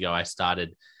 5 years ago, I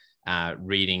started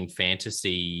reading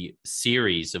fantasy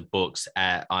series of books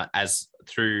as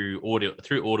through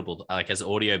Audible, like as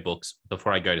audiobooks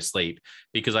before I go to sleep,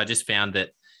 because I just found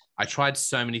that I tried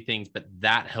so many things, but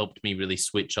that helped me really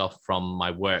switch off from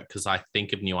my work, because I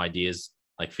think of new ideas,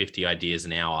 like 50 ideas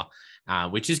an hour,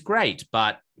 which is great.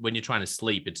 But when you're trying to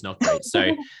sleep, it's not great.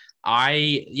 So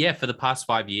for the past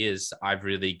 5 years, I've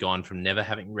really gone from never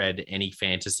having read any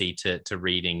fantasy to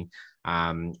reading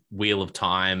Wheel of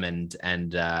Time and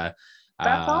that's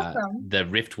awesome. The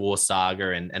Rift War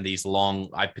Saga and these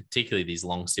particularly these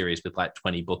long series with like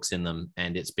 20 books in them.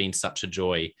 And it's been such a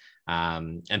joy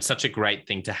and such a great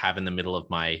thing to have in the middle of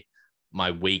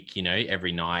my week, you know,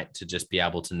 every night, to just be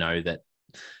able to know that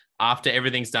after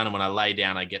everything's done and when I lay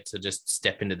down, I get to just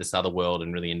step into this other world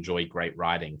and really enjoy great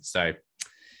writing. So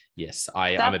yes,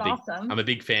 I'm a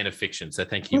big fan of fiction. So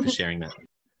thank you for sharing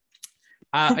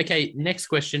that. Okay, next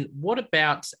question. What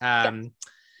about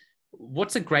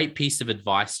what's a great piece of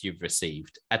advice you've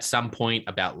received at some point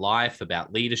about life,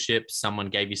 about leadership? Someone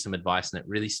gave you some advice and it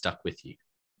really stuck with you.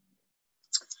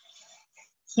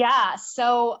 Yeah.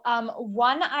 So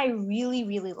one I really,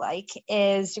 really like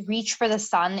is reach for the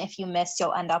sun. If you miss,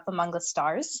 you'll end up among the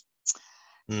stars.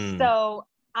 So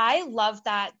I love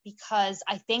that because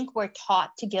I think we're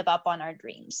taught to give up on our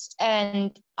dreams.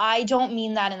 And I don't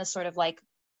mean that in a sort of like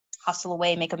hustle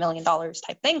away, make $1 million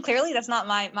type thing. Clearly, that's not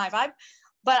my vibe.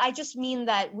 But I just mean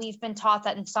that we've been taught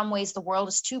that in some ways the world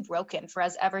is too broken for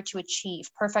us ever to achieve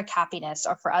perfect happiness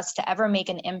or for us to ever make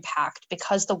an impact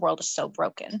because the world is so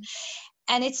broken.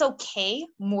 And it's okay,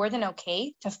 more than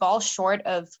okay, to fall short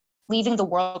of leaving the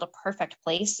world a perfect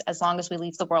place as long as we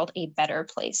leave the world a better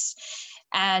place.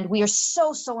 And we are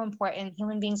so, so important.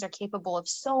 Human beings are capable of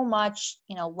so much,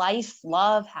 you know, life,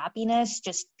 love, happiness,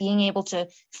 just being able to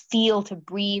feel, to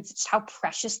breathe. It's how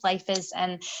precious life is.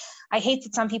 And I hate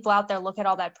that some people out there look at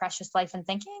all that precious life and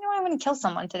think, you know, I'm going to kill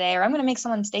someone today, or I'm going to make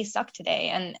someone stay stuck today.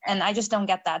 And I just don't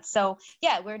get that. So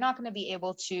yeah, we're not going to be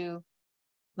able to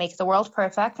make the world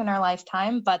perfect in our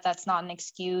lifetime, but that's not an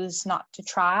excuse not to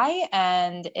try.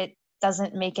 And it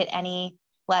doesn't make it any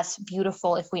less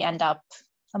beautiful if we end up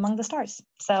among the stars.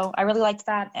 So I really liked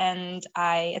that. And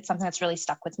it's something that's really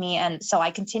stuck with me. And so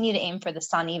I continue to aim for the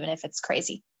sun, even if it's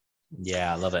crazy.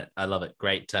 Yeah, I love it. I love it.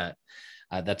 Great.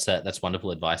 That's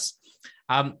wonderful advice.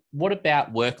 What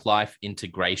about work-life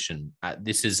integration?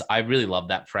 I really love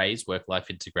that phrase, work-life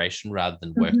integration, rather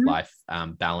than work-life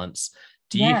balance.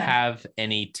 Do you have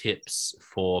any tips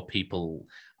for people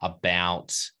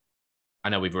about, I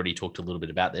know we've already talked a little bit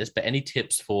about this, but any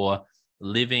tips for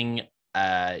living,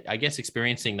 I guess,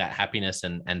 experiencing that happiness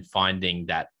and finding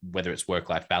that, whether it's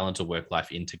work-life balance or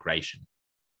work-life integration?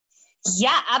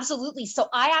 Yeah, absolutely. So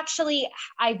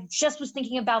I just was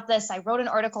thinking about this. I wrote an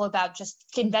article about just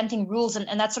inventing rules,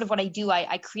 and that's sort of what I do.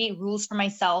 I create rules for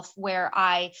myself where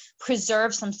I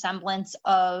preserve some semblance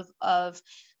of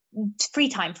free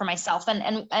time for myself.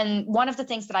 And one of the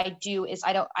things that I do is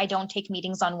I don't take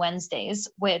meetings on Wednesdays,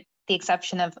 with the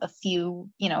exception of a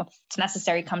few, it's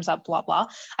necessary, comes up, blah, blah.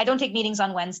 I don't take meetings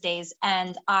on Wednesdays,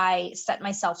 and I set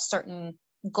myself certain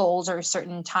goals or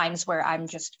certain times where I'm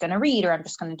just going to read, or I'm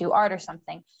just going to do art or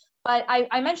something. But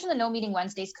I mentioned the no meeting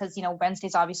Wednesdays because,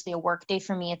 Wednesday's obviously a work day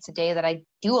for me. It's a day that I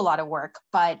do a lot of work,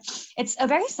 but it's a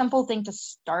very simple thing to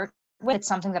start with. It's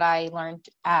something that I learned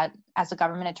as a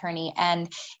government attorney. And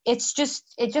it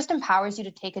just empowers you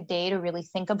to take a day to really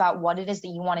think about what it is that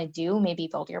you want to do. Maybe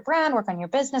build your brand, work on your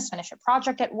business, finish a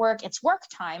project at work. It's work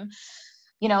time.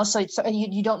 So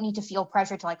you don't need to feel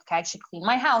pressure to like, okay, I should clean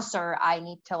my house, or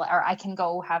I can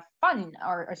go have fun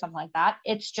or something like that.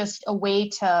 It's just a way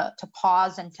to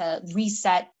pause and to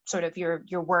reset sort of your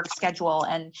work schedule,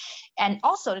 and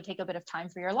also to take a bit of time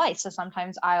for your life. So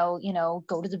sometimes I'll,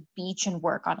 go to the beach and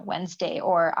work on a Wednesday,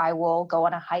 or I will go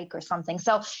on a hike or something.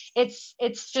 So it's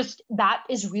just, that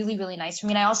is really, really nice for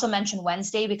me. And I also mentioned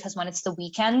Wednesday because when it's the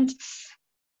weekend,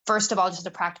 first of all, just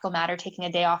a practical matter, taking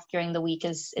a day off during the week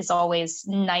is always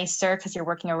nicer because you're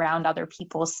working around other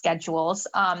people's schedules.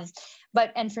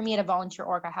 And for me at a volunteer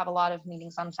org, I have a lot of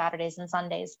meetings on Saturdays and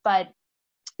Sundays. But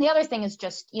the other thing is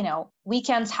just,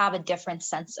 weekends have a different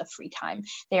sense of free time.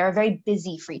 They are a very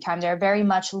busy free time. They're very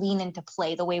much lean into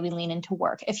play the way we lean into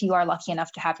work, if you are lucky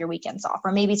enough to have your weekends off.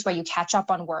 Or maybe it's where you catch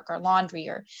up on work or laundry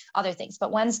or other things.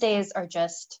 But Wednesdays are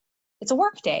just, it's a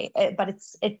work day, but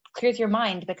it clears your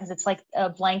mind because it's like a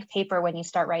blank paper when you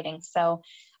start writing. So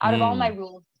out of all my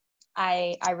rules,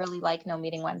 I really like no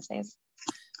meeting Wednesdays.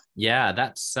 Yeah,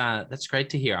 that's great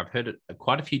to hear. I've heard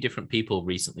quite a few different people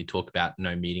recently talk about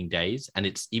no meeting days, and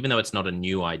it's, even though it's not a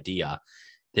new idea,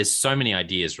 there's so many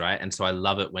ideas, right? And so I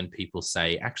love it when people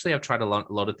say, actually, I've tried a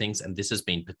lot of things, and this has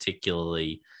been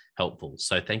particularly helpful.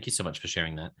 So thank you so much for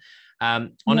sharing that.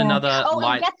 And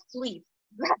get sleep.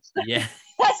 Yeah,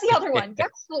 that's the other one. Get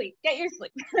sleep. Get your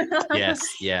sleep. Yes,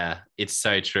 yeah, it's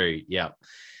so true. Yeah.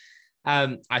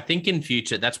 I think in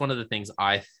future, that's one of the things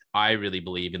I really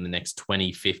believe in the next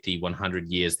 20, 50, 100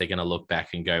 years, they're going to look back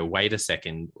and go, wait a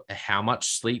second, how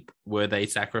much sleep were they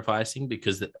sacrificing?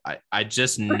 Because I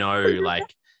just know,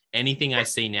 like, anything I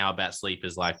see now about sleep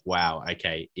is like, wow,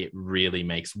 okay, it really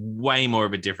makes way more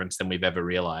of a difference than we've ever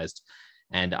realized.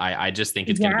 And I just think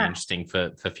it's going to be interesting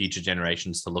for future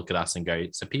generations to look at us and go,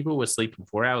 so people were sleeping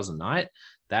 4 hours a night?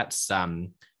 That's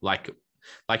like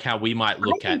how we might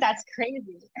look at. That's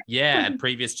crazy. Yeah, at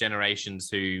previous generations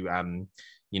who,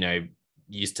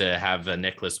 used to have a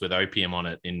necklace with opium on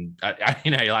it.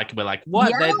 Like, we're like,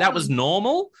 what? Yeah. That was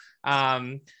normal?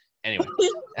 Anyway.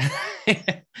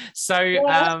 So,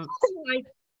 yeah,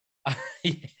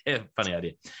 funny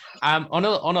idea. On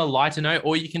a lighter note,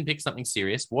 or you can pick something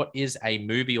serious. What is a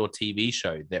movie or TV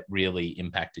show that really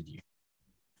impacted you?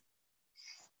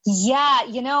 Yeah,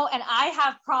 and I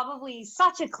have probably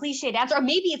such a cliched answer, or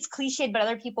maybe it's cliched, but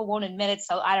other people won't admit it.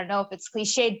 So I don't know if it's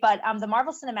cliched, but the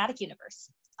Marvel Cinematic Universe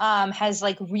has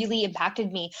like really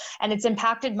impacted me, and it's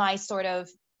impacted my sort of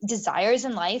desires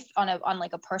in life on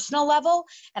like a personal level.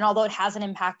 And although it hasn't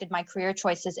impacted my career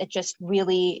choices, it just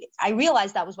really, I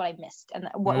realized that was what I missed, and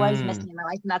what I was missing in my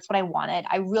life, and that's what I wanted.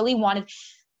 I really wanted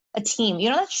a team.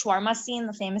 That shawarma scene,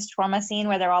 the famous shawarma scene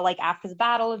where they're all like, after the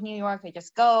Battle of New York, they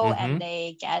just go and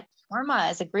they get shawarma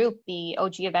as a group, the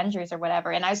OG Avengers or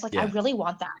whatever. And I was like, I really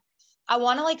want that. I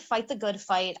want to like fight the good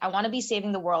fight. I want to be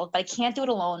saving the world, but I can't do it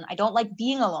alone. I don't like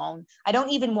being alone. I don't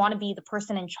even want to be the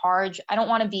person in charge. I don't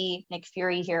want to be Nick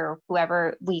Fury here, or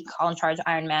whoever we call in charge,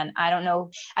 Iron Man. I don't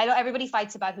know. Everybody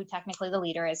fights about who technically the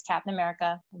leader is, Captain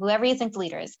America, whoever you think the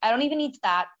leader is. I don't even need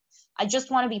that. I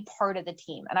just want to be part of the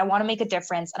team, and I want to make a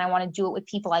difference, and I want to do it with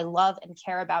people I love and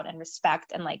care about and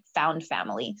respect and like found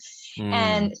family.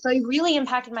 And so it really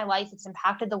impacted my life. It's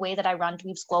impacted the way that I run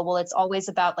Dweebs Global. It's always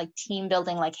about like team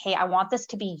building, like, hey, I want this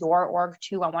to be your org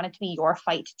too. I want it to be your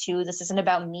fight too. This isn't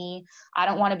about me. I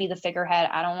don't want to be the figurehead.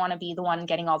 I don't want to be the one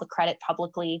getting all the credit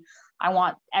publicly. I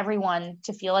want everyone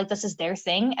to feel like this is their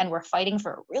thing and we're fighting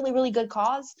for a really, really good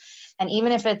cause. And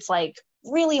even if it's like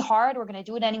really hard, we're going to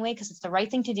do it anyway because it's the right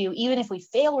thing to do. Even if we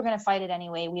fail, we're going to fight it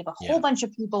anyway. We have a whole bunch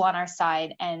of people on our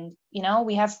side, and you know,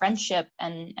 we have friendship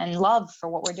and love for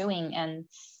what we're doing. And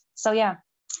so yeah,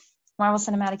 Marvel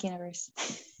Cinematic Universe.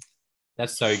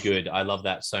 That's so good. I love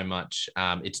that so much.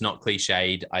 It's not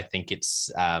cliched. I think it's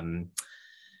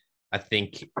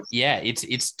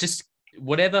it's just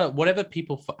whatever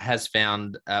people has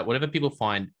found, whatever people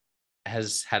find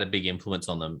has had a big influence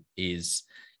on them is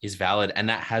valid. And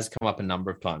that has come up a number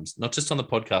of times, not just on the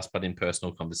podcast, but in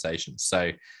personal conversations.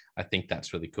 So I think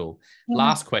that's really cool.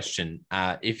 Last question.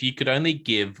 If you could only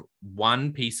give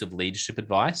one piece of leadership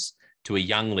advice to a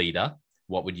young leader,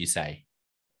 what would you say?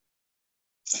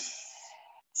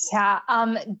 Yeah,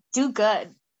 do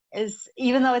good. Is,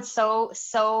 even though it's so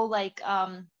like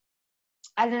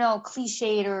I don't know,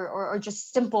 cliched or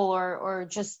just simple or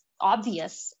just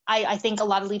obvious. I think a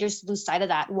lot of leaders lose sight of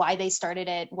that, why they started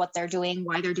it, what they're doing,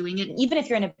 why they're doing it. And even if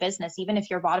you're in a business, even if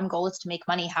your bottom goal is to make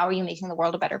money, how are you making the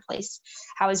world a better place?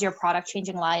 How is your product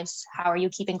changing lives? How are you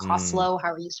keeping costs low?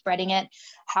 How are you spreading it?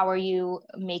 How are you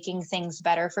making things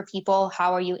better for people?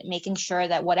 How are you making sure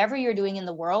that whatever you're doing in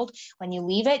the world, when you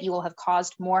leave it, you will have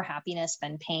caused more happiness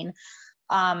than pain?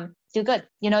 Do good.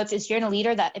 You know, if you're a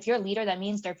leader, that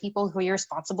means there are people who you're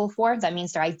responsible for. That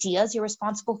means there are ideas you're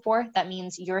responsible for. That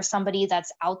means you're somebody that's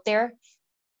out there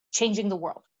changing the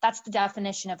world. That's the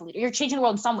definition of a leader. You're changing the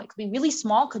world in some way. It could be really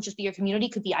small, could just be your community,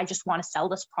 could be, I just want to sell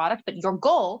this product, but your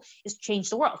goal is to change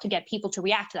the world, to get people to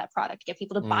react to that product, to get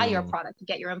people to buy your product, to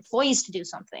get your employees to do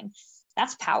something.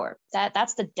 That's power.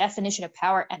 That's the definition of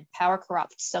power, and power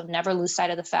corrupts. So never lose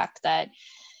sight of the fact that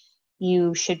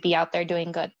you should be out there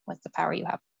doing good with the power you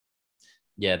have.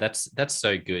 Yeah, that's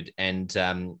so good. And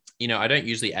you know, I don't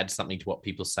usually add something to what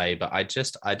people say, but I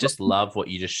just love what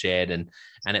you just shared, and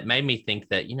it made me think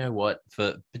that, you know what,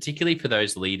 particularly for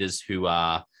those leaders who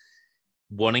are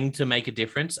wanting to make a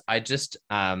difference,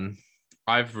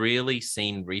 I've really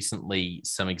seen recently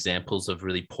some examples of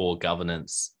really poor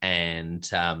governance and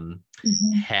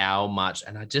how much,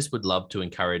 and I just would love to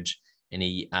encourage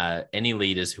any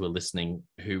leaders who are listening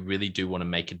who really do want to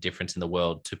make a difference in the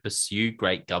world to pursue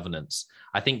great governance.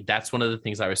 I think that's one of the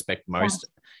things I respect most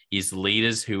is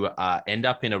leaders who end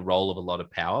up in a role of a lot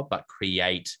of power, but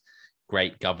create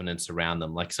great governance around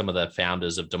them. Like some of the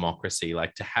founders of democracy,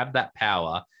 like to have that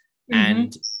power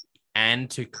and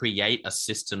to create a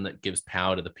system that gives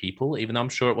power to the people, even though I'm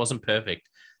sure it wasn't perfect.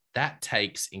 That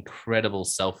takes incredible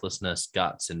selflessness,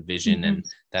 guts, and vision, and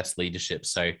that's leadership.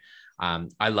 So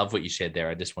I love what you shared there.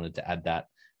 I just wanted to add that.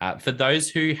 For those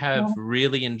who have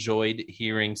really enjoyed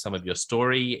hearing some of your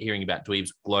story, hearing about Dweebs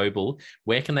Global,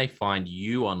 where can they find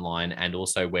you online, and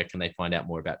also where can they find out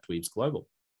more about Dweebs Global?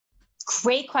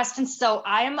 Great question. So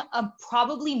I am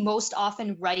probably most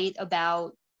often write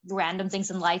about random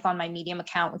things in life on my Medium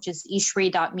account, which is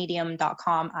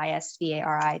isvari.medium.com,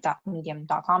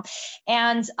 isvari.medium.com.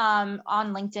 And on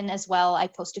LinkedIn as well, I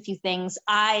post a few things.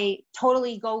 I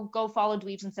totally go follow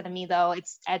Dweebs instead of me, though.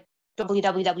 It's at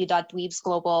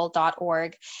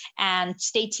www.dweebsglobal.org, and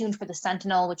stay tuned for the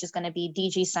Sentinel, which is going to be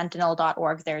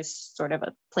dgsentinel.org. There's sort of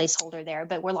a placeholder there,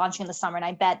 but we're launching in the summer, and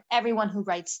I bet everyone who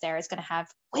writes there is going to have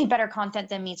way better content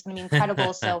than me. It's going to be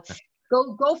incredible. So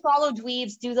Go follow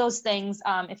Dweebs, do those things.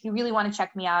 If you really want to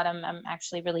check me out, I'm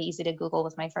actually really easy to Google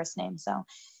with my first name. So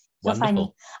you'll find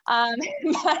me.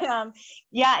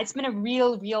 Yeah, it's been a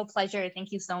real pleasure.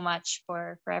 Thank you so much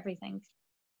for everything.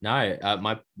 No,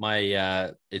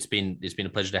 it's been a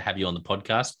pleasure to have you on the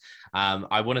podcast.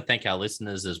 I want to thank our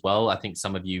listeners as well. I think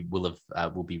some of you will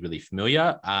be really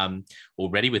familiar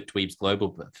already with Dweebs Global,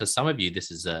 but for some of you,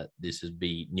 this would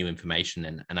be new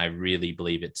information, and I really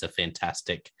believe it's a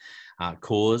fantastic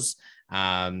cause.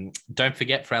 Don't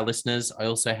forget, for our listeners, I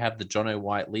also have the John O.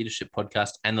 White Leadership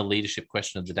Podcast and the Leadership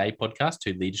Question of the Day podcast,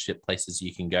 2 leadership places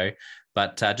you can go.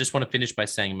 But just want to finish by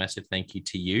saying a massive thank you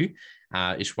to you,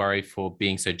 Isvari, for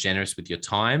being so generous with your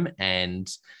time. And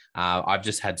I've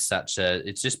just had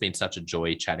it's just been such a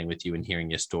joy chatting with you and hearing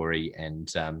your story.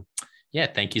 And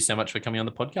thank you so much for coming on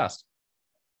the podcast.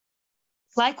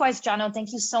 Likewise, Jono,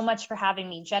 thank you so much for having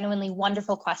me. Genuinely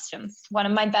wonderful questions. One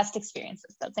of my best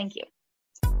experiences. So thank you.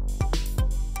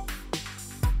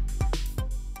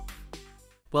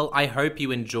 Well, I hope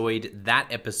you enjoyed that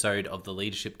episode of the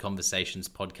Leadership Conversations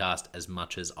podcast as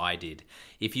much as I did.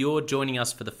 If you're joining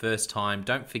us for the first time,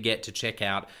 don't forget to check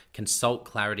out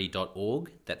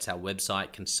consultclarity.org. That's our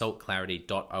website,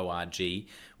 consultclarity.org.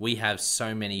 We have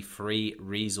so many free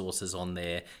resources on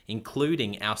there,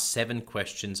 including our 7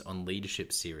 Questions on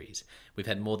Leadership series. We've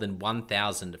had more than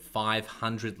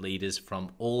 1,500 leaders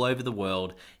from all over the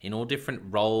world in all different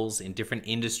roles, in different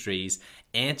industries,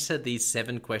 answer these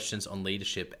 7 questions on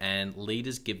leadership, and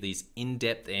leaders give these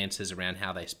in-depth answers around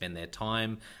how they spend their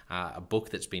time, a book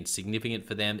that's been significant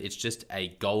for them. It's just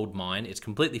a gold mine. It's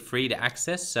completely free to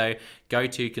access, so go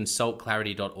to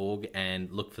consultclarity.org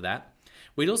and look for that.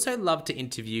 We'd also love to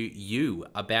interview you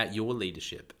about your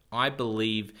leadership. I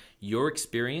believe your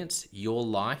experience, your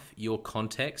life, your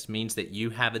context means that you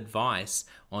have advice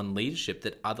on leadership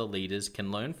that other leaders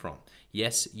can learn from.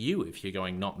 Yes, you, if you're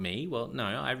going, not me. Well, no,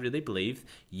 I really believe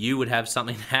you would have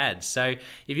something to add. So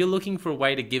if you're looking for a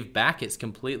way to give back, it's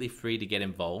completely free to get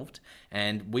involved.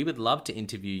 And we would love to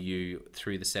interview you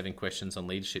through the 7 Questions on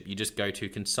Leadership. You just go to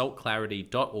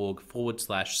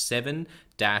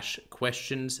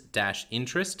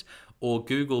consultclarity.org/7-questions-interest, or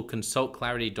Google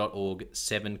consultclarity.org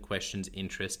 7 questions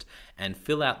interest and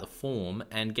fill out the form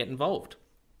and get involved.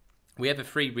 We have a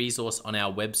free resource on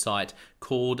our website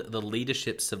called the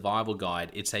Leadership Survival Guide.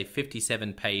 It's a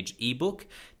 57-page ebook,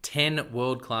 10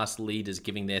 world-class leaders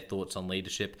giving their thoughts on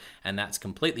leadership, and that's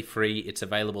completely free. It's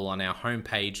available on our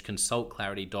homepage,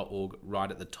 consultclarity.org, right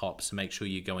at the top, so make sure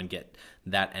you go and get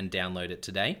that and download it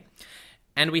today.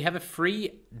 And we have a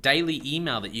free daily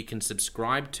email that you can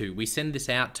subscribe to. We send this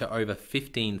out to over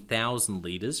 15,000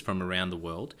 leaders from around the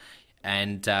world.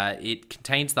 And it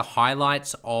contains the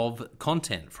highlights of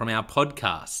content from our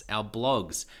podcasts, our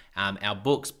blogs, our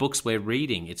books we're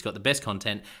reading. It's got the best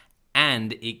content,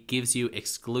 and it gives you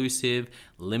exclusive,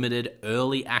 limited,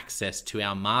 early access to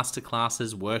our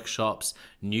masterclasses, workshops,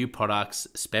 new products,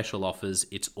 special offers.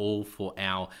 It's all for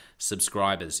our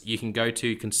subscribers. You can go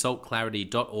to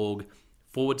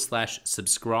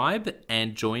consultclarity.org/subscribe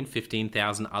and join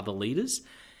 15,000 other leaders.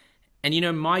 And you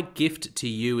know, my gift to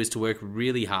you is to work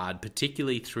really hard,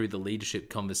 particularly through the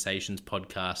Leadership Conversations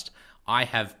podcast. I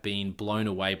have been blown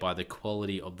away by the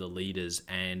quality of the leaders,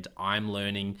 and I'm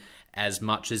learning as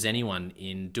much as anyone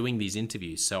in doing these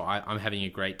interviews. So I'm having a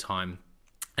great time.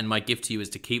 And my gift to you is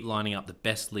to keep lining up the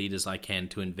best leaders I can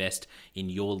to invest in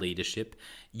your leadership.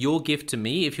 Your gift to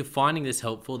me, if you're finding this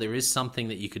helpful, there is something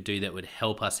that you could do that would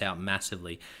help us out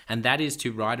massively. And that is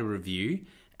to write a review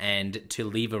and to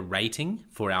leave a rating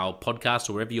for our podcast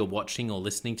or wherever you're watching or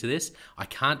listening to this. I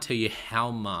can't tell you how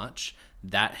much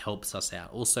that helps us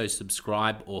out. Also,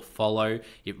 subscribe or follow.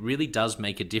 It really does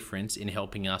make a difference in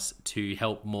helping us to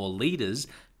help more leaders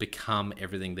become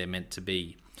everything they're meant to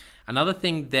be. Another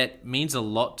thing that means a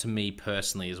lot to me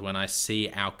personally is when I see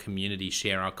our community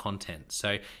share our content.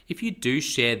 So if you do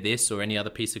share this or any other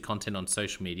piece of content on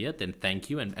social media, then thank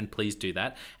you, and please do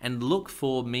that. And look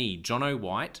for me, Jono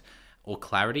White, or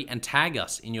Clarity, and tag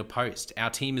us in your post.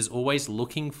 Our team is always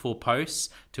looking for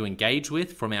posts to engage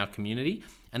with from our community,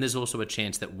 and there's also a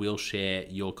chance that we'll share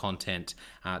your content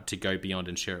to go beyond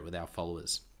and share it with our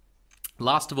followers.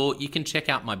 Last of all, you can check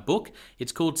out my book.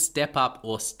 It's called Step Up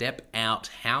or Step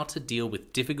Out: How to Deal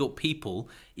with Difficult People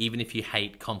Even If You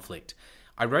Hate Conflict.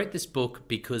 I wrote this book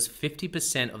because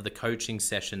 50% of the coaching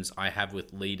sessions I have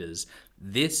with leaders,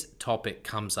 this topic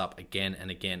comes up again and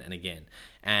again and again.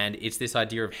 And it's this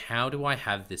idea of, how do I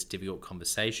have this difficult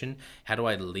conversation? How do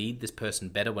I lead this person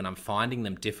better when I'm finding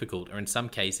them difficult? Or in some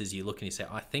cases, you look and you say,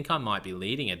 I think I might be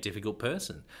leading a difficult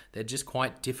person. They're just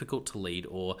quite difficult to lead,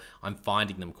 or I'm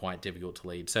finding them quite difficult to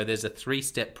lead. So there's a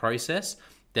 3-step process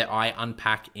that I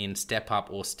unpack in Step Up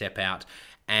or Step Out.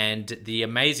 And the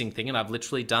amazing thing, and I've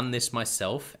literally done this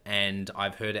myself, and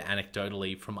I've heard it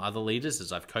anecdotally from other leaders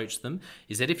as I've coached them,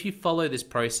 is that if you follow this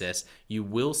process, you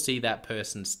will see that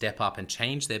person step up and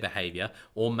change their behavior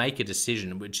or make a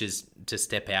decision, which is to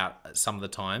step out some of the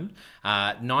time.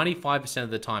 95%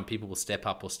 of the time, people will step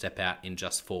up or step out in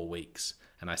just 4 weeks.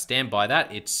 And I stand by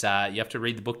that. It's you have to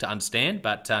read the book to understand,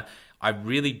 but I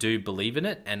really do believe in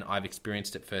it, and I've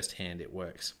experienced it firsthand. It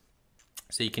works.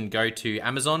 So you can go to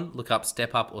Amazon, look up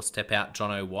Step Up or Step Out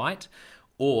Jono White,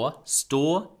 or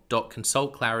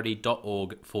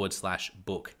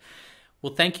store.consultclarity.org/book.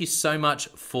 Well, thank you so much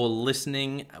for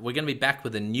listening. We're going to be back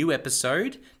with a new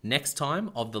episode next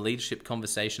time of the Leadership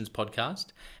Conversations podcast.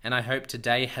 And I hope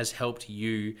today has helped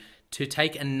you to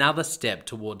take another step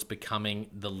towards becoming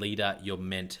the leader you're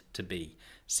meant to be.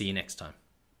 See you next time.